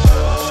hold you.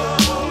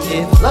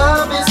 If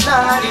love is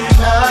not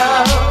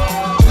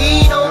enough,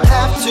 we don't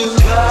have to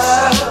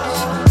rush.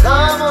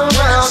 Come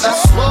around, I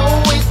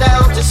slow it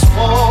down just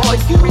for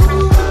you.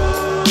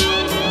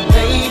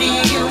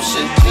 Lady, you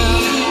should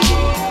be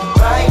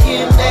right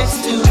here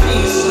next to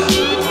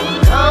me.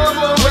 Come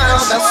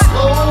around, I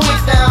slow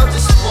it down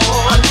just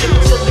for you.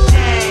 To the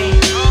game,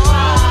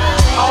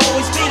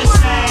 always be the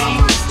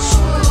same.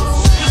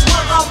 Cause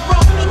when I'm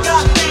broke, I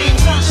got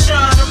things,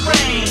 sunshine or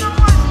rain.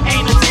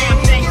 Ain't a damn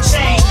thing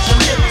changed, I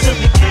live to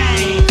the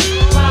game.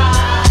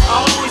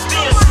 Always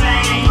be the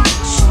same.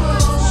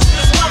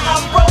 Cause when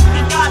I'm broke,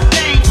 I got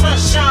things,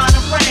 sunshine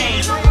or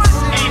rain.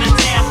 Ain't a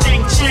damn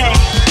thing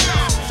changed.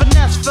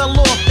 Finesse fell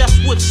off, that's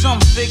what some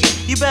figure.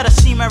 You better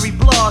see Mary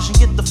Blige and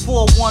get the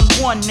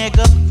 411,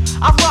 nigga.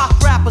 I rock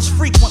rappers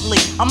frequently,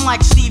 I'm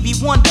like Stevie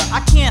Wonder.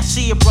 I can't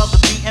see a brother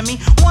beating me.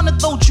 Wanna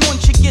throw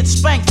joints, you get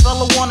spanked.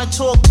 Fella wanna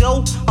talk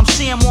dough, I'm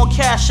seeing more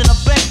cash in a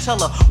bank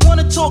teller.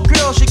 Wanna talk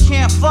girls, you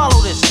can't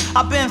follow this.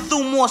 I've been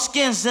through more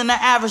skins than the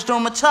average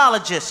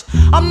dermatologist.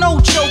 I'm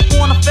no joke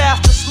on a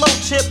fast or slow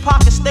tip.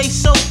 Pockets stay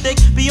so thick,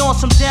 be on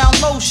some down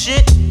low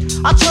shit.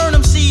 I turn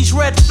them C's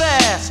red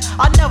fast.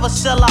 I never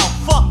sell out,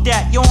 fuck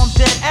that, yo, I'm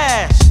dead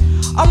ass.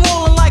 I'm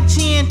rolling like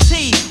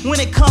TNT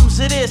when it comes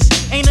to this.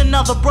 Ain't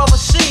another brother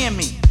seeing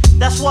me.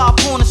 That's why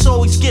opponents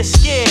always get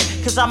scared.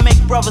 Cause I make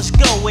brothers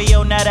go, well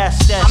yo, now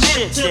that's that I'm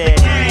shit there.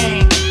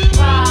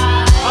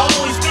 I'm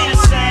always be the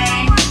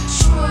same.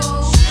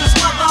 Cause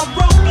when I'm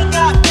broke, I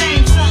got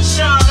things,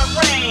 sunshine or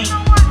rain.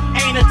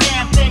 Ain't a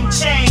damn thing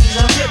changed,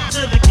 I'm hip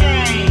to the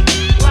game.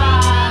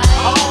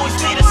 I'll always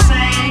be the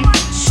same.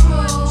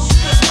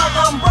 Cause when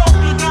I'm broke,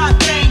 I got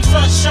things,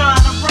 sunshine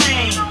or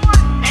rain.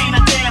 Ain't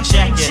a damn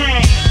thing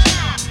changed.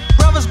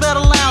 Brothers better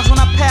lounge when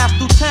I pass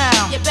through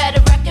town. You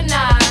better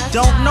recognize.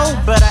 Don't know,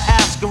 better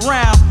ask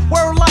around.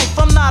 Word life,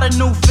 I'm not a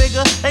new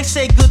figure. They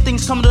say good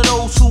things come to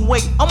those who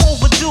wait. I'm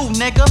overdue,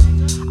 nigga.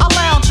 I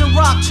lounge and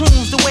rock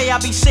tunes the way I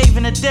be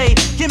saving the day.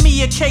 Give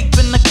me a cape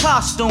and a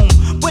costume.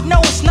 But no,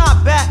 it's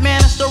not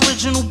Batman, it's the original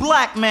original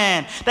black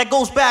man that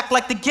goes back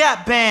like the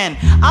Gap Band.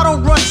 I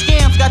don't run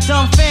scams, got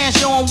dumb fans.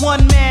 Yo, I'm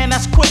one man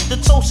that's quick to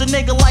toast a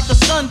nigga like a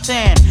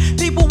suntan.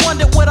 People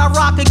wonder what I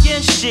rock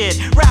against shit.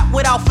 Rap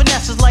without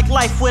finesse is like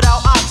life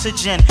without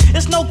oxygen.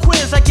 It's no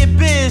quiz, I get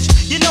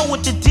biz. You know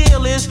what the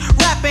deal is.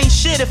 Rap ain't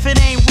shit if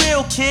it ain't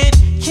real, kid.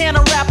 Can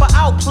a rapper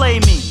outplay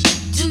me?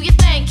 Do you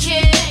think,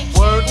 kid?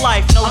 Word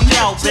life, no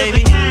doubt,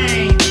 baby.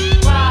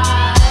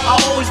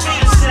 I'll always be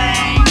the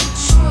same.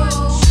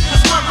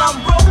 Cause when I'm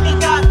broke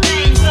and got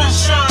things,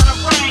 sunshine or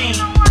rain,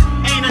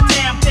 ain't a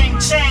damn thing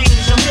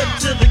changed. I'm hip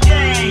to the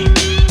game.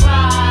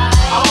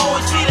 I'll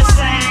always be the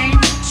same.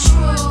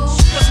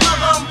 Cause when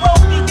I'm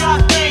broke and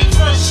got things,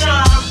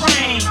 sunshine or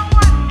rain,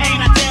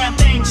 ain't a damn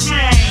thing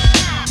changed.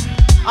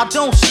 I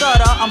don't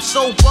stutter, I'm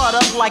so butter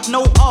like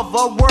no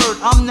other word.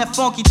 I'm that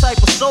funky type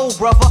of soul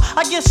brother.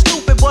 I get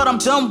stupid, but I'm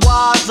dumb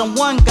wise. I'm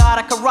one guy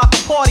that can rock a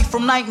party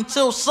from night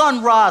until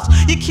sunrise.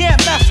 You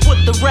can't mess with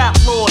the rap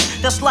lord.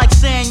 That's like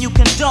saying you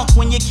can dunk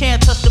when you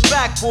can't touch the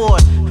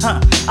backboard.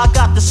 I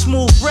got the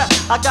smooth rep.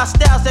 I got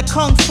styles that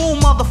kung fu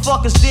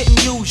motherfuckers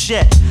didn't use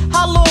yet.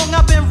 How long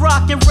I been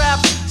rocking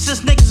raps?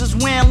 Since niggas is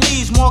wearing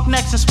leaves, mark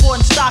necks, and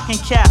sporting stocking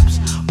caps.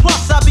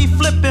 Plus I be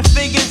flipping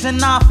figures in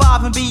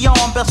 9-5 and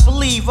beyond. Best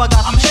believe I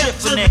got some shit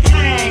for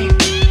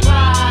niggas.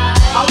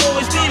 I'll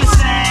always be the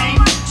same.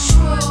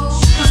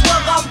 Cause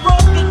whether I'm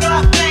broke or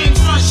got fame,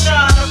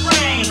 sunshine or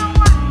rain,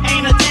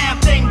 ain't a damn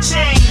thing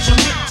changed. I'm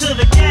hip to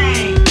the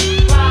game.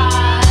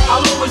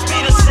 I'll always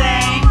be the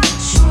same.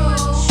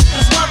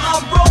 Cause whether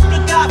I'm broke or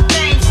got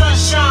fame,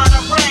 sunshine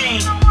or rain,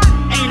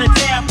 ain't a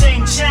damn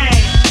thing changed.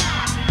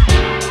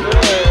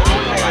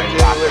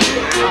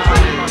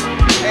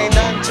 Ain't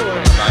nothing to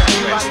it.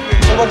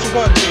 So what you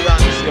gonna do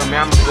around this? Yo,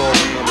 man, I'm gonna go over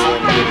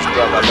and get this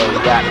brother,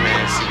 little rap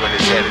man, see what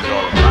his head is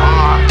all about.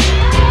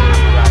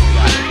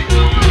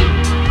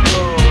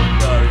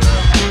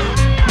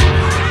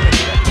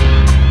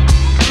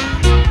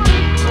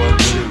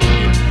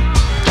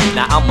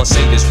 Now I'ma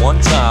say this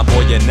one time,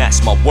 boy, and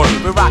that's my word.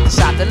 We rock a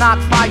shot to knock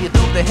fire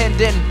through the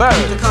Hindenburg.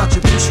 The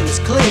contribution is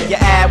clear. You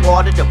add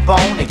water to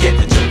bone and get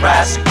the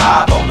Jurassic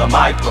vibe on the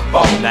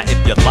microphone. Now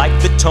if you like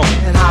the tone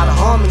And how the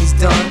harmony's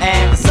done.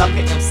 And the sucker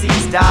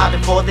MCs die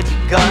before they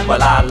begun.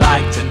 Well, I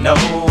like to know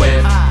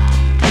if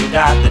you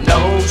got the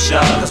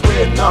notion. Cause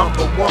we're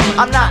number one.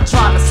 I'm not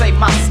trying to say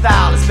my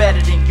style is better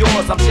than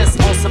yours. I'm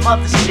just on some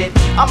other shit.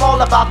 I'm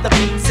all about the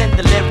beats and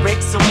the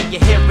lyrics. So when you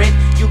hear it,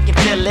 you can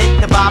feel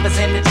it. The vibe is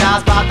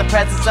energized by the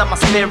presence of my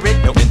spirit.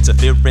 no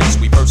interference,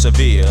 we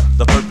persevere.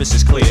 The purpose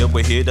is clear,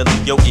 we're here to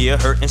leave your ear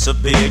hurting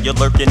severe. You're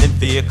lurking in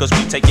fear, cause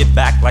we take it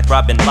back like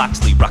Robin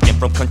Loxley. Rocking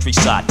from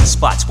countryside to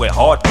spots where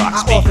hard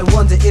rocks I be. often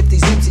wonder if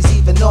these MCs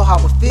even know how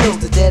it feels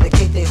to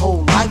dedicate their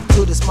whole life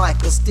to this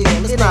mic of steel.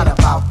 It's not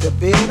about the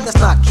bill, that's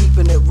not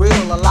keeping it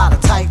real. A lot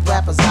of tight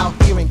rappers out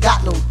here ain't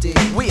got no deal.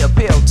 We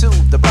appeal to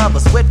the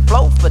brothers with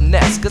flow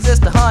finesse. Cause it's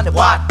the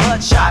 100-watt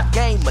bloodshot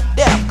game of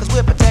death. Cause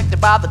we're protected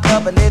by the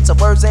covenants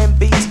of words and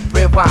beats.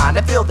 Rewind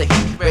and feel the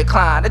heat,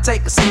 recline and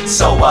take a seat.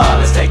 So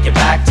let's take it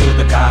back to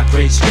the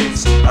concrete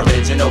streets.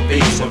 Original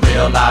beats with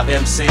real live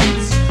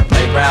MCs.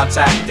 Playground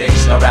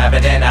tactics, no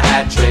rabbit and a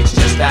hat tricks.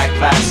 Just that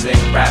classic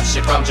rap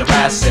shit from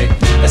Jurassic.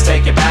 Let's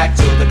take it back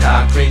to the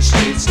concrete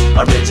streets.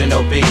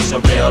 Original beats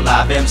with real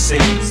live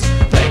MCs.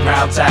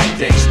 Playground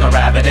tactics, no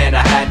rabbit and a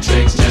hat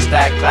tricks. Just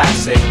that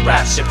classic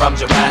rap shit from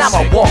Jurassic. Now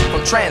I walk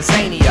from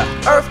Tanzania,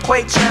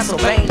 earthquake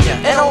Transylvania,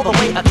 and all the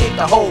way I kick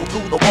a hole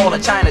through the wall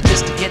of China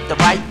just to get the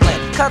right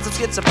blend. Cause I'm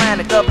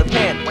schizophrenic of the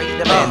pen. Wait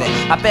a minute,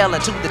 I fell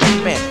into the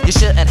deep end. You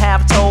shouldn't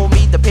have told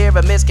me the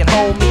pyramids can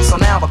hold me. So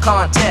now a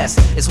contest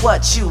is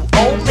what you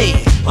owe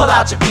me. Pull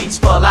out your beats,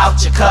 pull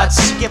out your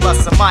cuts. Give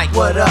us a mic,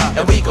 what up?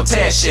 And we gon'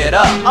 tear shit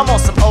up. I'm on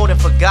some old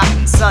and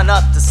forgotten, sun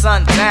up to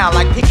sun down.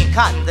 Like picking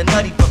cotton, the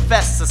nutty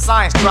professor,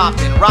 science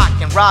dropping,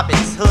 rockin'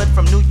 Robin's Hood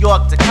from New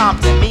York to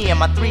Compton. Me and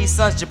my 3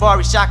 sons,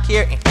 Jabari,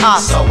 Shakir, and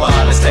Kaz. So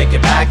let's take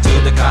it back to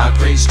the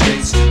concrete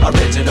streets.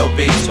 Original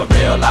beats with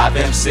real live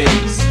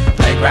MCs.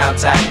 Playground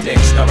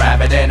tactics, no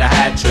rabbit and a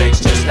hat tricks.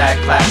 Just that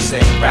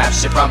classic rap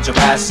shit from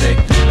Jurassic.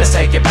 Let's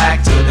take it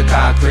back to the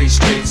concrete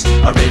streets.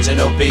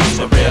 Original beats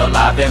with real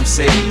live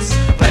MCs.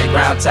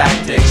 Playground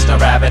tactics, no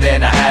rabbit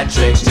and a hat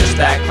tricks. Just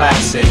that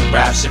classic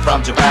rap shit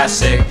from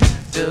Jurassic.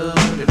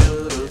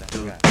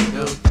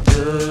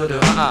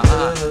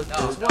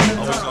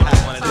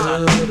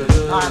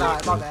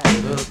 Alright, my bad.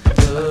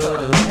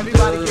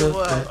 Everybody get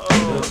what?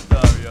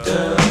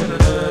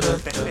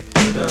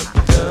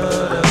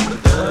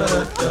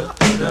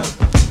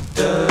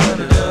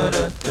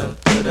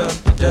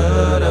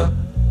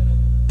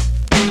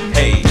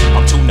 Hey,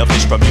 I'm tuna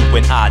fish from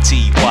UNIT.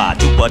 Why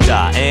do or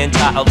die?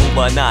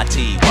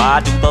 Anti-Illuminati.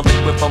 Why do the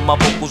liquid from my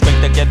vocals make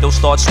the ghetto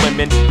start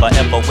swimming?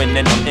 Forever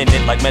winning, I'm in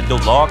it like metal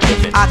log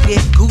living. I get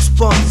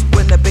goosebumps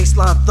when the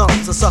bassline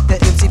thumps. A sucker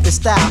MC for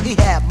style, he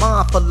had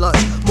mine for lunch.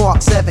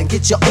 Mark 7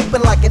 get you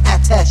open like an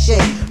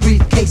attaché.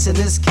 Briefcase in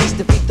this case,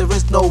 defeat there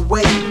is no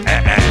way.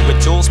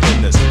 With tool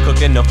spinners,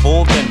 cooking a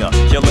full dinner,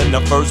 killing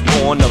the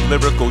firstborn of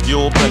lyrical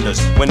Yule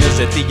blenders. Winners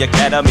at the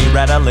academy,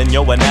 rattling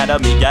your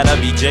anatomy. Gotta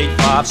be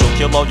J5, so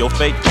kill all your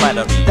fake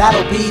flattery.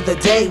 That'll be the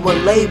day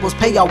when labels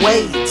pay our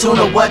way. Tune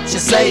to what you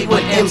say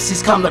when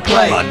MCs come to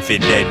play.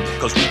 Confident,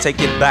 cause we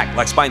take it back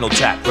like Spinal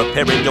Tap,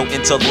 preparing your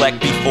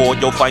intellect before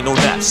your final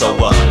nap. So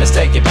let's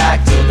take it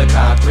back to the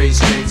concrete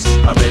streets.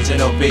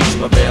 Original beats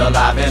with real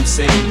live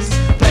MCs.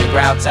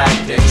 Playground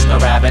tactics, no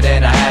rabbit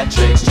in a hat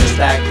tricks. Just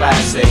that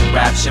classic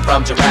rap shit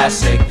from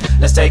Jurassic.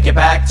 Let's take it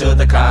back to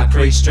the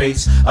concrete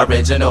streets.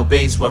 Original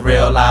beats with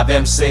real live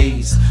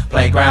MCs.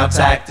 Playground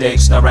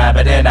tactics, no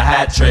rabbit in a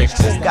hat tricks.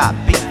 Who got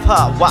beef,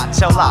 huh? Watch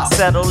till I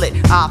settle it.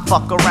 I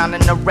fuck around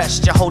and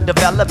arrest your whole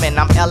development.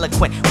 I'm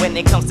eloquent when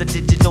it comes to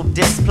digital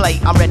display.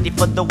 I'm ready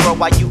for the world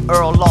while you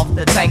earl off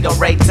the Tango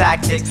Ray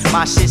tactics.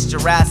 My shit's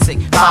Jurassic.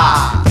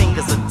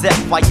 Fingers of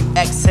death while you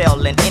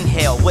exhale and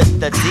inhale with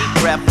the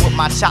deep breath. With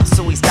my chop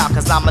suey style,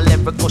 cause I'm a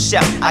lyrical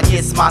chef. I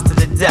get smart to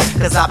the death,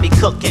 cause I be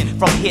cooking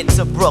from here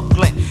to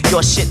Brooklyn.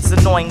 Your shit's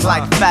annoying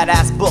like fat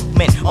ass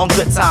bookmen. On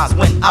good times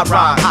when I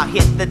rhyme, I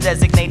hit the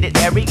designated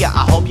area.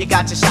 I hope you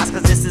got your shots,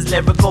 cause this is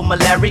lyrical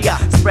malaria.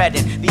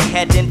 Spreading,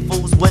 beheading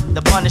fools with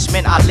the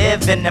punishment. I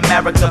live in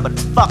America, but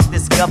fuck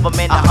this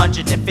government.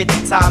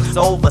 150 times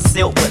over,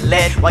 sealed with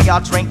lead. While y'all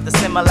drink the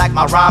simmer like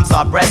my rhymes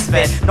are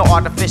breastfed. No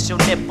artificial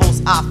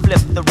nipples, I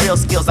flip the real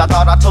skills. I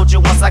thought I told you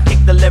once I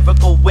kicked the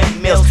lyrical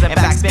windmills. And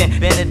backspin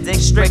Benedict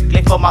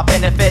strictly for my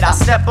benefit. I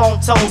step on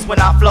toes when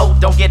I flow,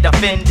 don't get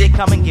offended.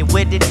 Come and get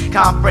with it,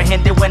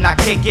 comprehend it when I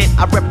kick it.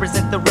 I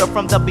represent the real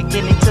from the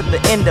beginning to the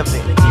end of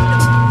it.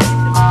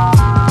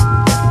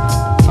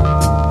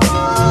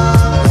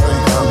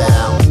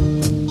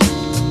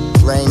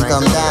 Rain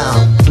come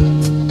down.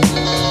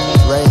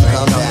 Rain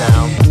come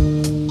down.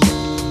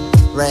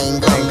 Rain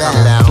come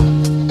down.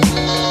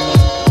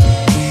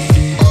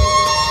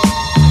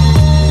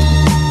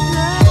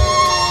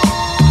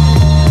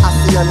 I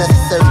see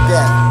unnecessary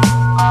death.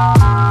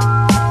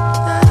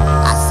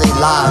 I see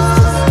lives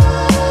just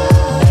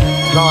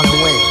gone and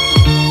went.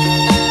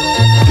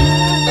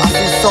 I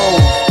see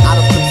souls out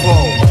of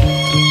control.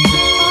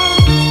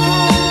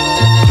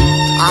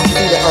 I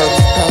see the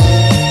earth's pain.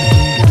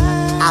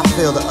 I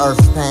feel the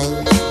earth's pain.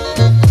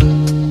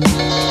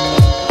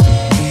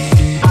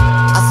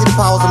 I see the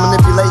powers of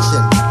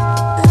manipulation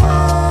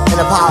in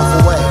a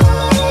powerful way.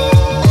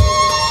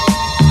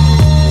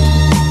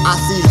 I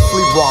see the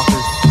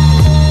sleepwalkers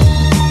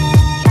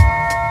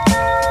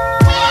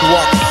who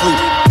walk to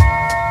sleep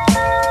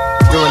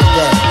during the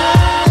day.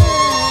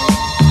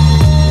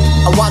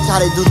 I watch how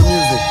they do the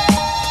music.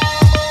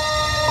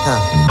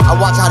 I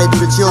watch how they do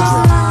the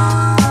children.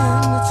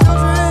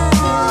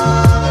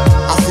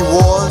 I see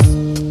wars.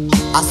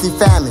 I see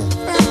famine.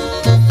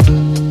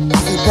 I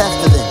see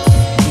pestilence.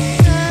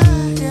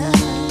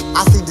 I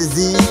see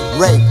disease,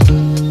 rape,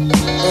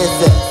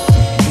 incest,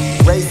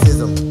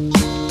 racism.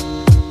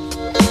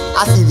 I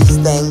see these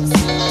things.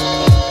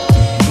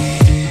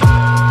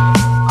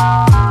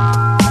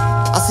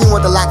 I see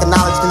what the lack of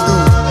knowledge can do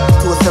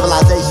to a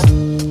civilization.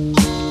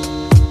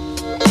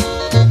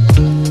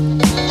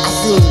 I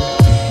see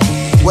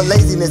what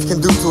laziness can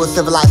do to a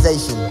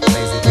civilization.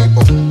 Lazy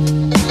people.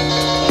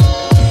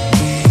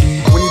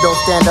 Don't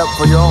stand up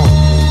for your own.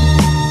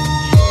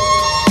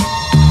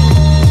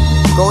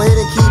 Go ahead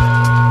and keep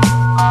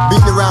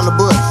beating around the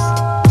bush.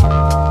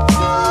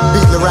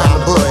 Beating around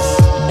the bush.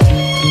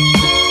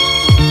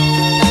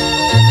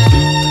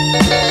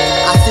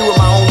 I see with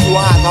my own two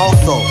eyes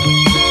also.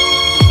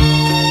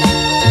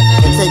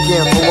 And take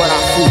in for what I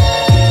see.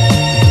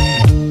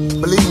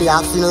 Believe me,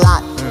 I've seen a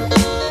lot.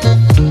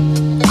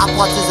 I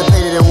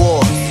participated in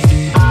wars.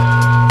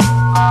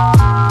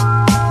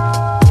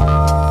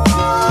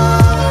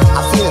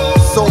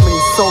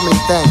 So many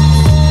things.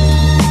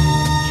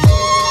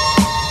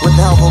 With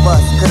the help of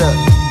us, could have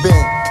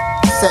been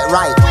set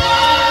right.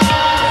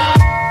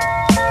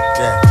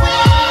 Yeah.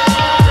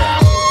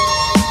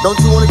 Don't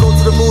you want to go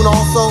to the moon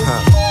also?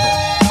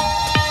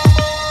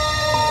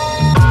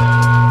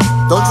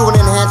 Don't you want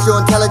to enhance your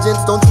intelligence?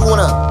 Don't you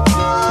want to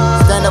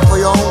stand up for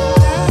your own?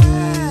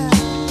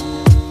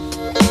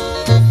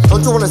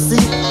 Don't you want to see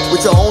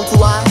with your own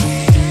two eyes?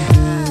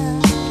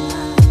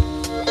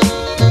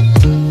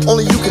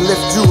 Only you can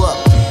lift you up.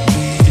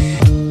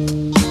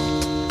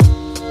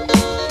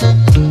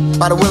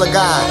 By the will of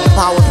God, the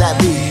powers that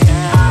be,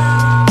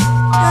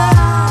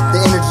 the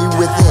energy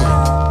within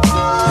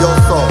your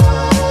soul.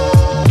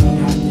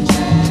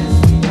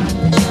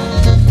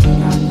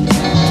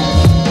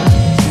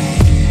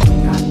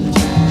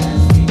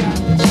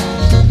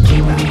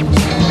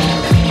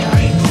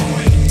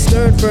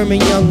 Stern, firm,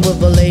 and young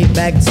with a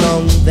laid-back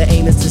tongue. The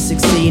aim is to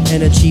succeed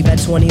and achieve at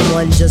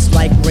 21. Just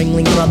like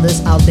Ringling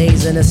Brothers, our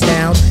days and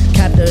astound.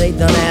 Captivate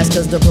the mass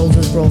cause the prose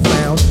is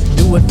profound.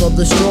 Do it for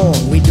the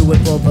strong, we do it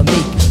for the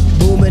meek.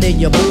 Booming in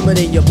your booming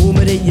in your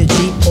booming in your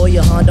Jeep or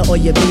your Honda or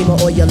your Beamer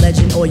or your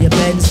Legend or your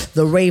Benz.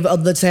 The rave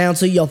of the town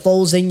to your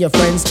foes and your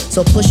friends.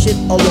 So push it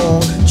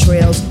along,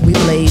 trails we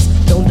blaze.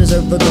 Don't deserve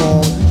deserve the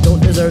gong,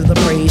 don't deserve the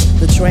praise.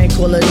 The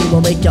tranquility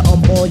will make you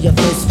all your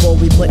fists before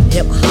we put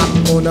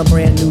hip-hop on a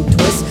brand new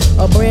twist.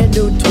 A brand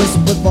new twist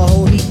with a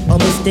whole heap of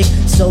mystic.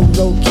 So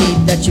low-key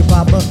that you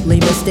probably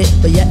missed it,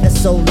 but yet it's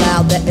so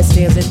loud that it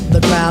stands in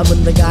the crowd.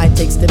 When the guy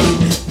takes the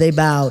beat, they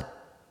bowed.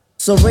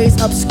 So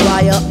raise up,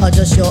 squire,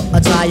 adjust your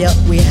attire.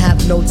 We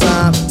have no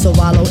time to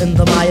wallow in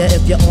the mire.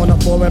 If you're on a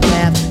foreign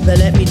path, then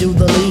let me do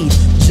the lead.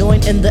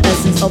 Join in the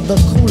essence of the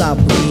cool out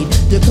breed.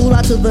 You cool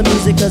out to the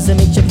music cause it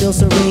makes you feel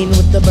serene.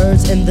 With the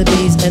birds and the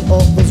bees and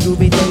all those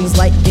groovy things,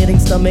 like getting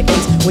stomach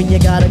aches when you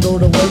gotta go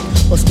to work,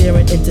 or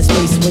staring into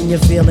space when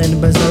you're feeling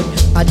berserk.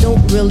 I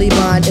don't really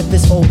mind if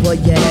it's over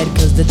your head,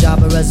 cause the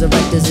job of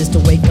resurrectors is to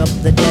wake up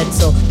the dead.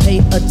 So pay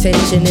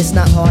attention, it's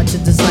not hard to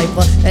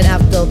decipher. And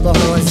after the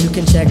horns you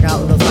can check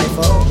out the fight.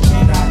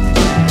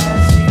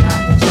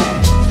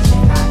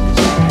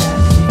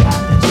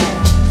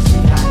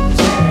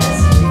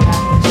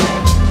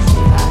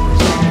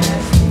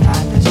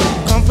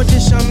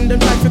 Competition, them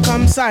try to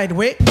come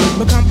sideways,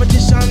 but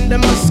competition,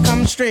 them must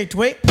come straight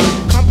way.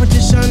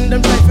 Competition,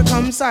 them try to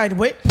come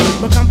sideways,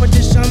 but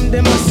competition,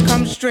 they must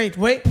come straight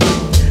way.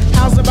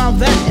 How's about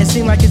that? It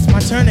seems like it's my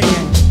turn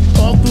again.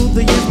 All through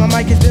the years, my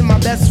mic has been my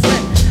best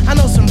friend. I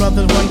know some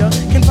brothers wonder,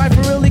 can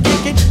Piper really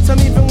kick it? Some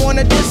even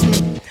wanna diss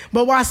me,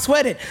 but why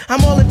sweat it?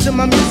 I'm all into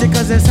my music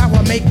cause that's how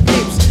I make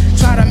tapes.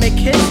 Try to make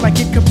hits like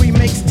Kid Capri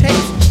makes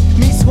tapes.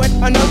 Me sweat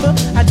another,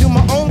 I do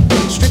my own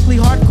thing. Strictly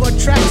hardcore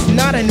tracks,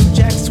 not a new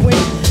jack swing.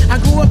 I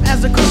grew up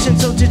as a Christian,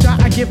 so to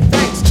God I give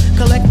thanks.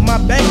 Collect my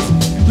banks,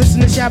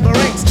 listen to Shabba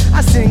Ranks.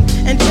 I sing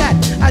and chat,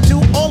 I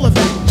do all of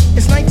that.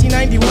 It's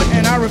 1991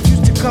 and I refuse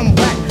to come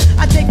back.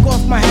 I take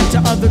off my hat to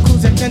other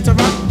crews that tend to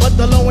rock, but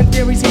the low end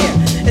theory's here.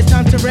 It's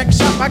time to wreck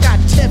shop. I got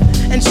Tip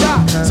and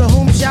Shaw, so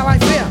whom shall I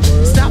fear?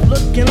 Stop,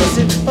 look, and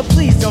listen, but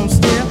please don't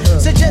stare.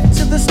 Suggest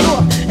to the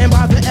store and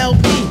buy the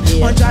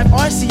LP on Drive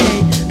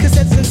RCA,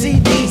 cassettes and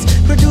CDs,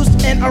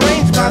 produced and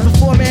arranged by the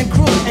four-man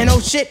crew. And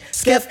oh shit,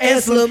 Skeff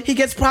and Slim, he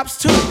gets props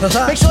too.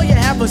 Make sure you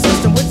have a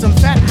system with some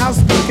fat house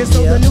speakers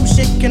so the new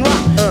shit can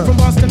rock. From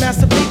Boston,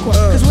 Massapequa,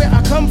 cause where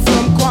I come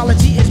from,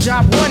 quality is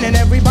job one, and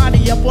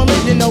everybody up on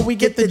it, you know we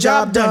get the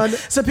job done.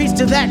 So peace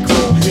to that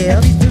crew,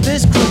 and peace to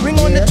this crew. Bring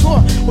on the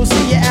tour, we'll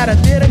see you at a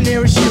theater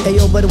nearest you. Hey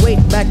yo, but wait,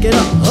 back it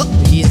up,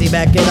 easy,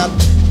 back it up.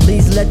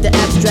 Please let the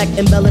abstract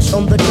embellish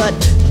on the cut.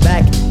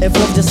 Back and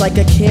forth just like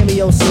a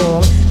cameo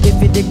song.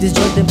 If you dig this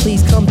joint, then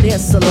please come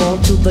dance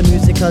along to the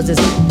music, cause it's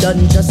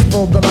done just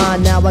for the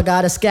mind. Now I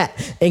gotta scat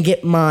and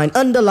get mine.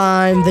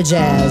 Underline the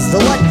jazz. The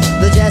what?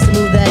 The jazz to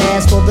move that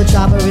ass, for the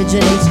chop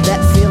originates that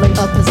feeling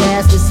of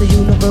pizzazz. It's a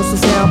universal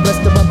sound. Bless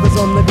the brothers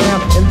on the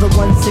ground and the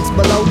 1-6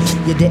 below.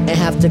 You didn't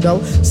have to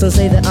go. Some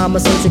say that I'm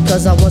eccentric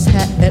cause I once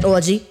had an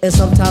orgy, and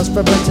sometimes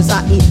for breakfast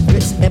I eat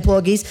grits and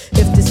porgies.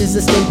 If this is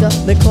a stinker,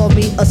 then call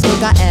me a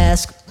skunk, I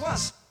ask.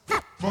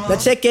 Now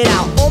check it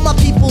out, all my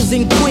peoples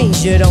in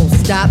Queens, you don't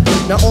stop.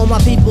 Now all my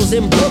peoples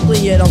in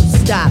Brooklyn, you don't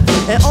stop.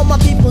 And all my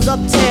peoples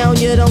uptown,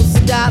 you don't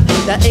stop.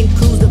 That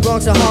includes the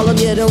Bronx and Harlem,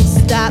 you don't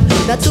stop.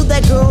 Now to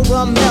that girl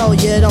Ramel,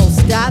 you don't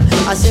stop.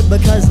 I said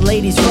because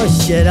ladies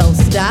first, you don't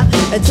stop.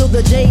 And to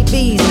the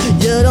JBs,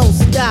 you don't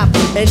stop.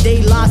 And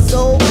De La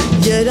Soul,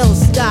 you don't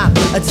stop.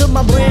 And to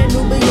my brand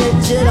new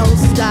Nubians, you don't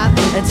stop.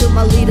 And to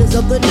my leaders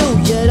of the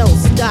new, you don't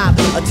stop.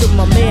 And to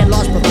my man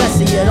Large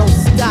Professor, you don't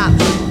stop.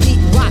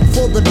 Rock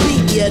for the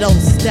beat, you don't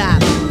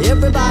stop.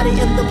 Everybody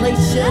in the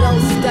place, you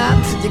don't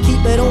stop. You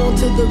keep it on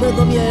to the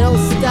rhythm, you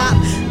don't stop.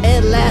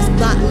 And last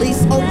but not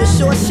least, on the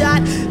short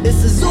shot,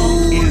 it's the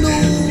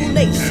Zulu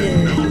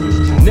Nation.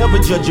 Never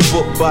judge a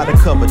book by the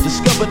cover.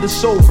 Discover the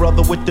soul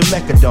brother with the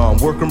Mechadon,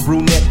 working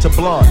brunette to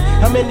blonde.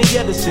 How many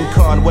Edison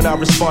Con when I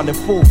respond in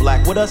full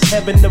black? With us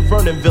having the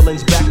Vernon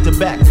villains back to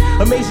back.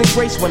 Amazing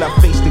grace when I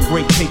face the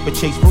great paper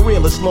chase. For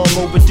real, it's long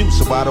overdue,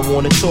 so I don't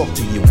wanna talk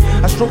to you.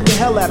 I stroke the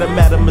hell out of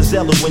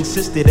Mademoiselle who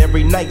insisted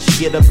every night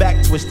she get her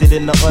back twisted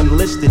in the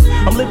unlisted.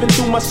 I'm living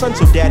through my son,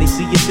 so daddy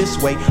see it this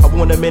way. I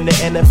want him in the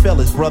NFL,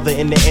 his brother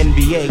in the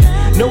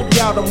NBA. No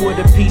doubt I'm with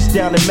a piece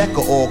down in Mecca,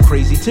 all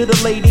crazy. To the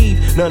late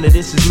Eve, none of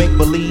this is make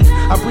believe.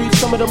 I breathe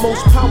some of the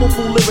most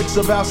powerful lyrics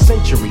of our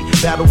century.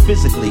 Battle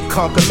physically,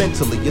 conquer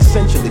mentally.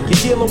 Essentially,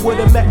 you're dealing with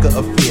a Mecca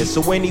affair.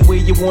 So anywhere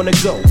you wanna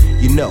go,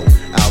 you know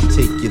I'll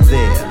take you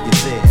there. You're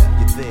there.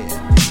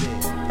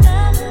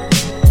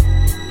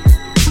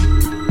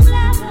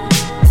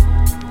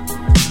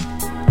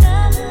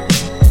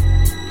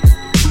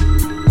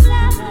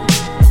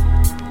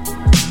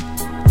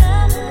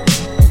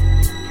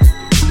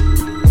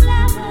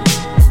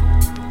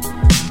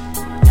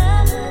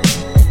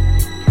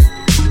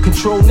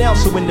 Control now,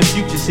 so in the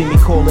future see me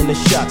calling the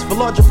shots. For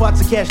larger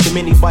pots of cash, the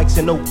mini bikes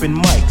and open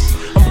mics.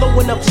 I'm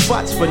blowing up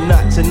spots for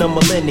knots in the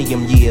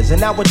millennium years.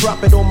 And now I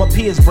drop it on my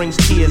peers brings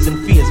tears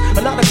and fears.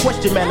 Another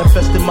question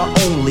manifesting my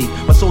own league.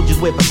 My soldiers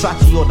wear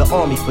Versace or the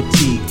army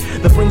fatigue.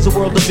 That brings a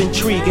world of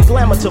intrigue and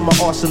glamour to my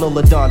arsenal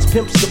of dons.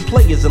 Pimps the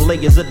players and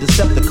layers of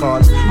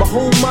Decepticons. My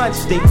whole mind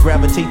state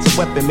gravitates a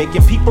weapon,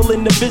 making people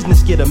in the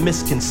business get a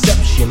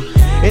misconception.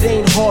 It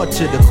ain't hard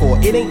to the core,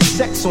 it ain't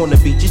sex on the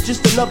beach. It's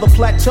just another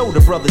plateau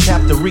the brothers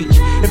have to reach.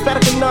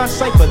 Emphatically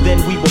non-cypher,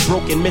 then we were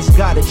broken,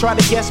 misguided. Try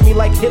to gas me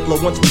like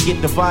Hitler once we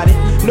get divided.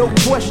 No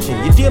question,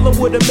 you're dealing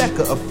with a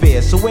Mecca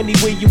affair. So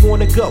anywhere you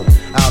wanna go,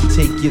 I'll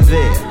take you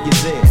there.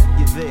 You're there,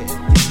 you're there,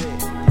 you're there.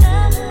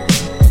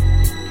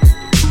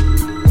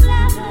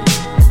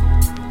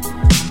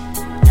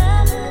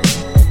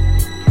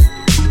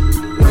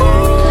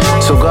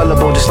 So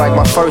gullible, just like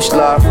my first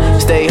love.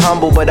 Stay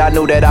humble, but I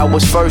knew that I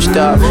was first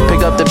up.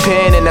 Pick up the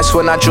pen, and that's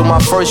when I drew my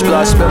first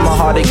blood. Spin my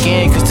heart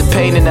again, cause the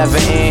pain will never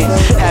end.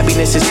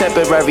 Happiness is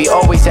temporary,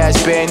 always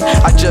has been.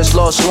 I just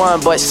lost one,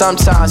 but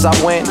sometimes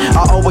I win.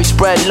 I always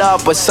spread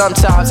love, but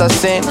sometimes I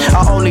sin.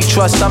 I only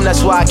trust some,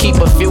 that's why I keep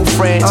a few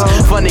friends.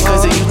 Funny,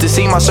 cause it used to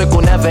seem my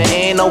circle never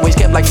end. Always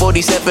kept like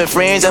 47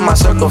 friends in my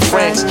circle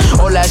friends.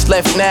 All that's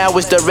left now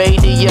is the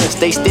radius.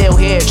 They still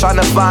here, trying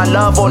to find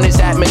love on this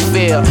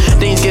atmosphere.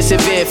 Things get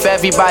severe for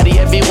everybody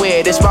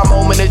everywhere. This my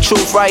moment of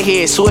truth right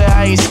here. Swear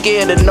I ain't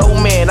scared of no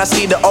man. I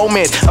see the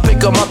omens, I pick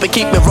them up and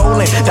keep it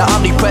rolling. The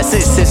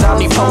omnipresence is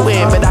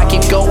omnipotent, but I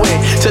keep going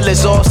till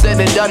it's all said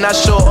and done. Not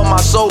sure of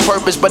my sole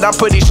purpose, but I'm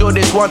pretty sure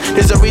there's one.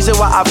 There's a reason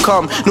why I've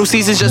come. New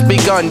season's just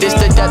begun. This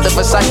the death of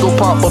a cycle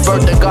pump, a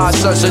birth of God's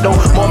son. So don't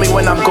mourn me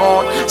when I'm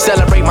gone.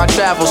 Celebrate my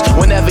travels.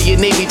 Whenever you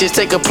need me, just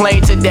take a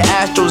plane to the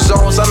astral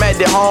zones. I'm at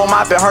the home,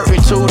 I've been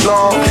hurting too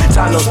long.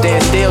 Time don't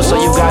stand still, so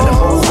you gotta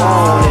move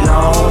on and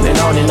on and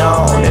on and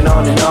on and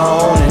on and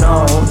on and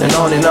on and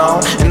on and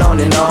on and on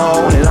and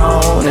on and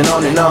on and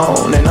on and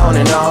on and on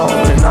and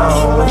on and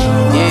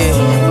on.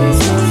 Yeah.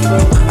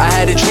 I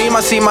had a dream,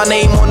 I see my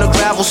name on the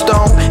gravel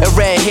stone. It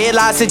read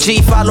headlines to G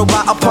followed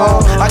by a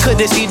poem. I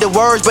couldn't see the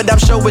words, but I'm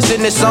sure it's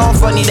in the song.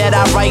 Funny that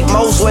I write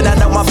most when I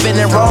know I'm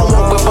feeling wrong.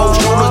 Walk with both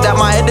shoulders that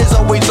my head is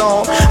always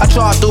on. I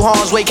charge through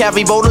harm's way,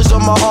 carry boulders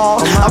on my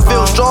arm. I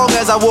feel strong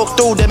as I walk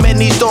through the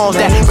many storms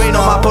that rain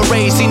on my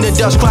parade. Seen the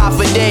dust cry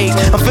for days.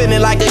 I'm feeling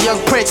like a young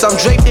prince, I'm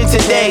draped in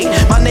today.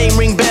 My name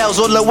ring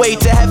bells all the way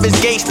to heaven's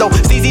gates though.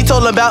 Steezy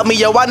told about me,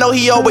 yo, I know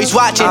he always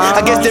watching.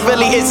 I guess there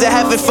really is a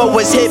heaven for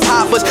us hip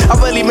hoppers. I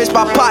really miss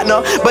my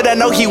partner, but I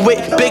know he with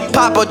Big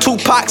Papa.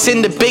 Tupacs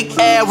in the big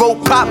arrow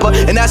proper,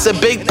 and that's a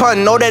big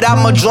pun. Know that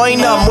I'ma join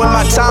them when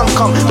my time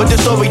come, but the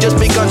story just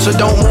begun, so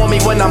don't warn me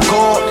when I'm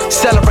gone.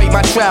 Celebrate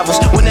my travels.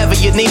 Whenever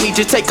you need me,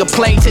 just take a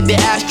plane to the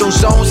astral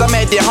zones. I'm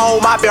at the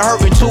home, I've been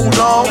hurting too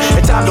long,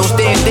 and time don't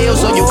stand still,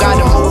 so you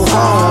gotta move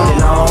on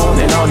and on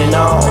and on and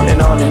on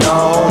and on and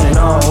on and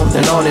on and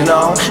on and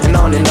on and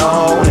on and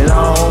on and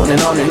on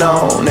and on and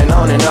on and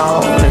on and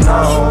on and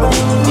on.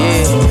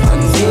 Yeah.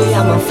 One day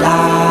I'ma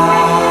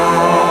fly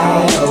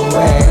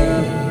away.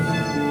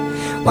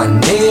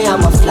 One day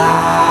I'ma fly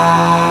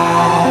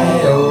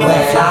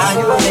away. Fly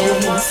away,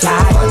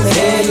 fly. One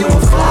day you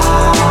will fly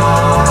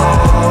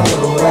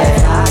away.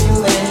 Fly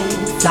away,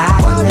 fly.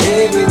 One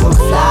day we will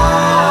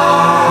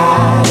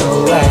fly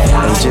away.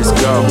 And just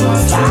go.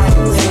 Fly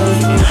away.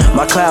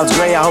 My clouds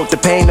gray, I hope the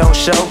pain don't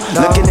show.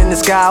 Looking in the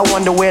sky, I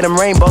wonder where them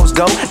rainbows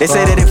go. They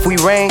say that if we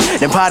rain,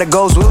 then pot of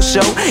goals will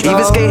show.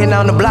 Even skating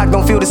down the block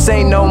don't feel the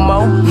same no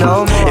more.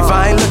 If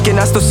I ain't looking,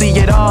 I still see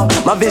it all.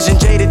 My vision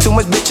jaded, too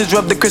much bitches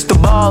rub the crystal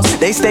balls.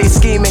 They stay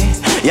scheming.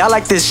 Y'all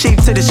like the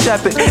sheep to the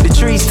shepherd, the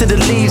trees to the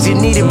leaves. You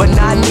need it, but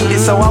not needed,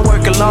 so I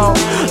work alone.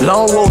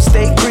 Lone wolf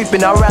stay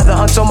creeping. I'd rather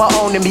hunt on my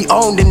own than be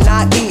owned and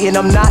not eating.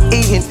 I'm not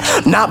eating,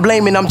 not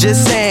blaming, I'm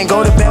just saying.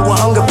 Go to bed with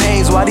hunger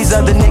pains while these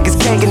other niggas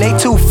caking. They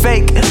too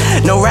fake.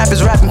 No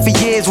rappers rapping for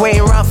years,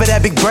 waiting around for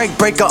that big break.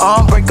 Break a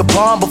arm, break a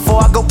palm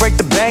before I go break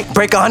the bank.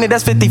 Break 100,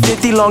 that's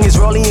 50-50. Long as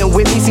rolling and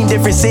with me. Seen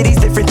different cities,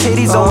 different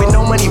titties. Oh, with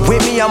no money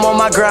with me, I'm on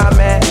my grind,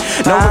 man.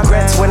 No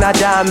regrets when I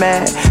die,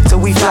 man. Till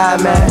we fly,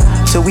 man.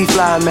 Till we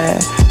fly,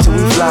 man. Till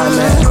we fly,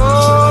 man.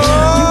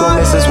 You gon'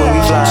 miss us when we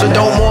fly. So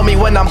don't warn me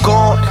when I'm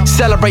gone.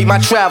 Celebrate my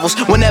travels.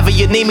 Whenever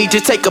you need me,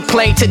 just take a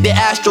plane to the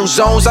astral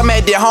zones. I'm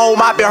at the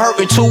home, I've been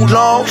hurting too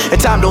long, and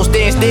time don't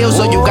stand still,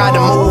 so you gotta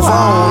move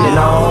on and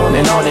on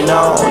and on and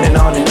on and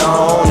on and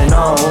on and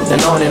on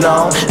and on and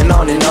on and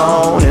on and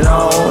on and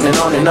on and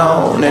on and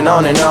on and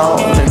on and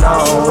on and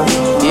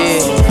on.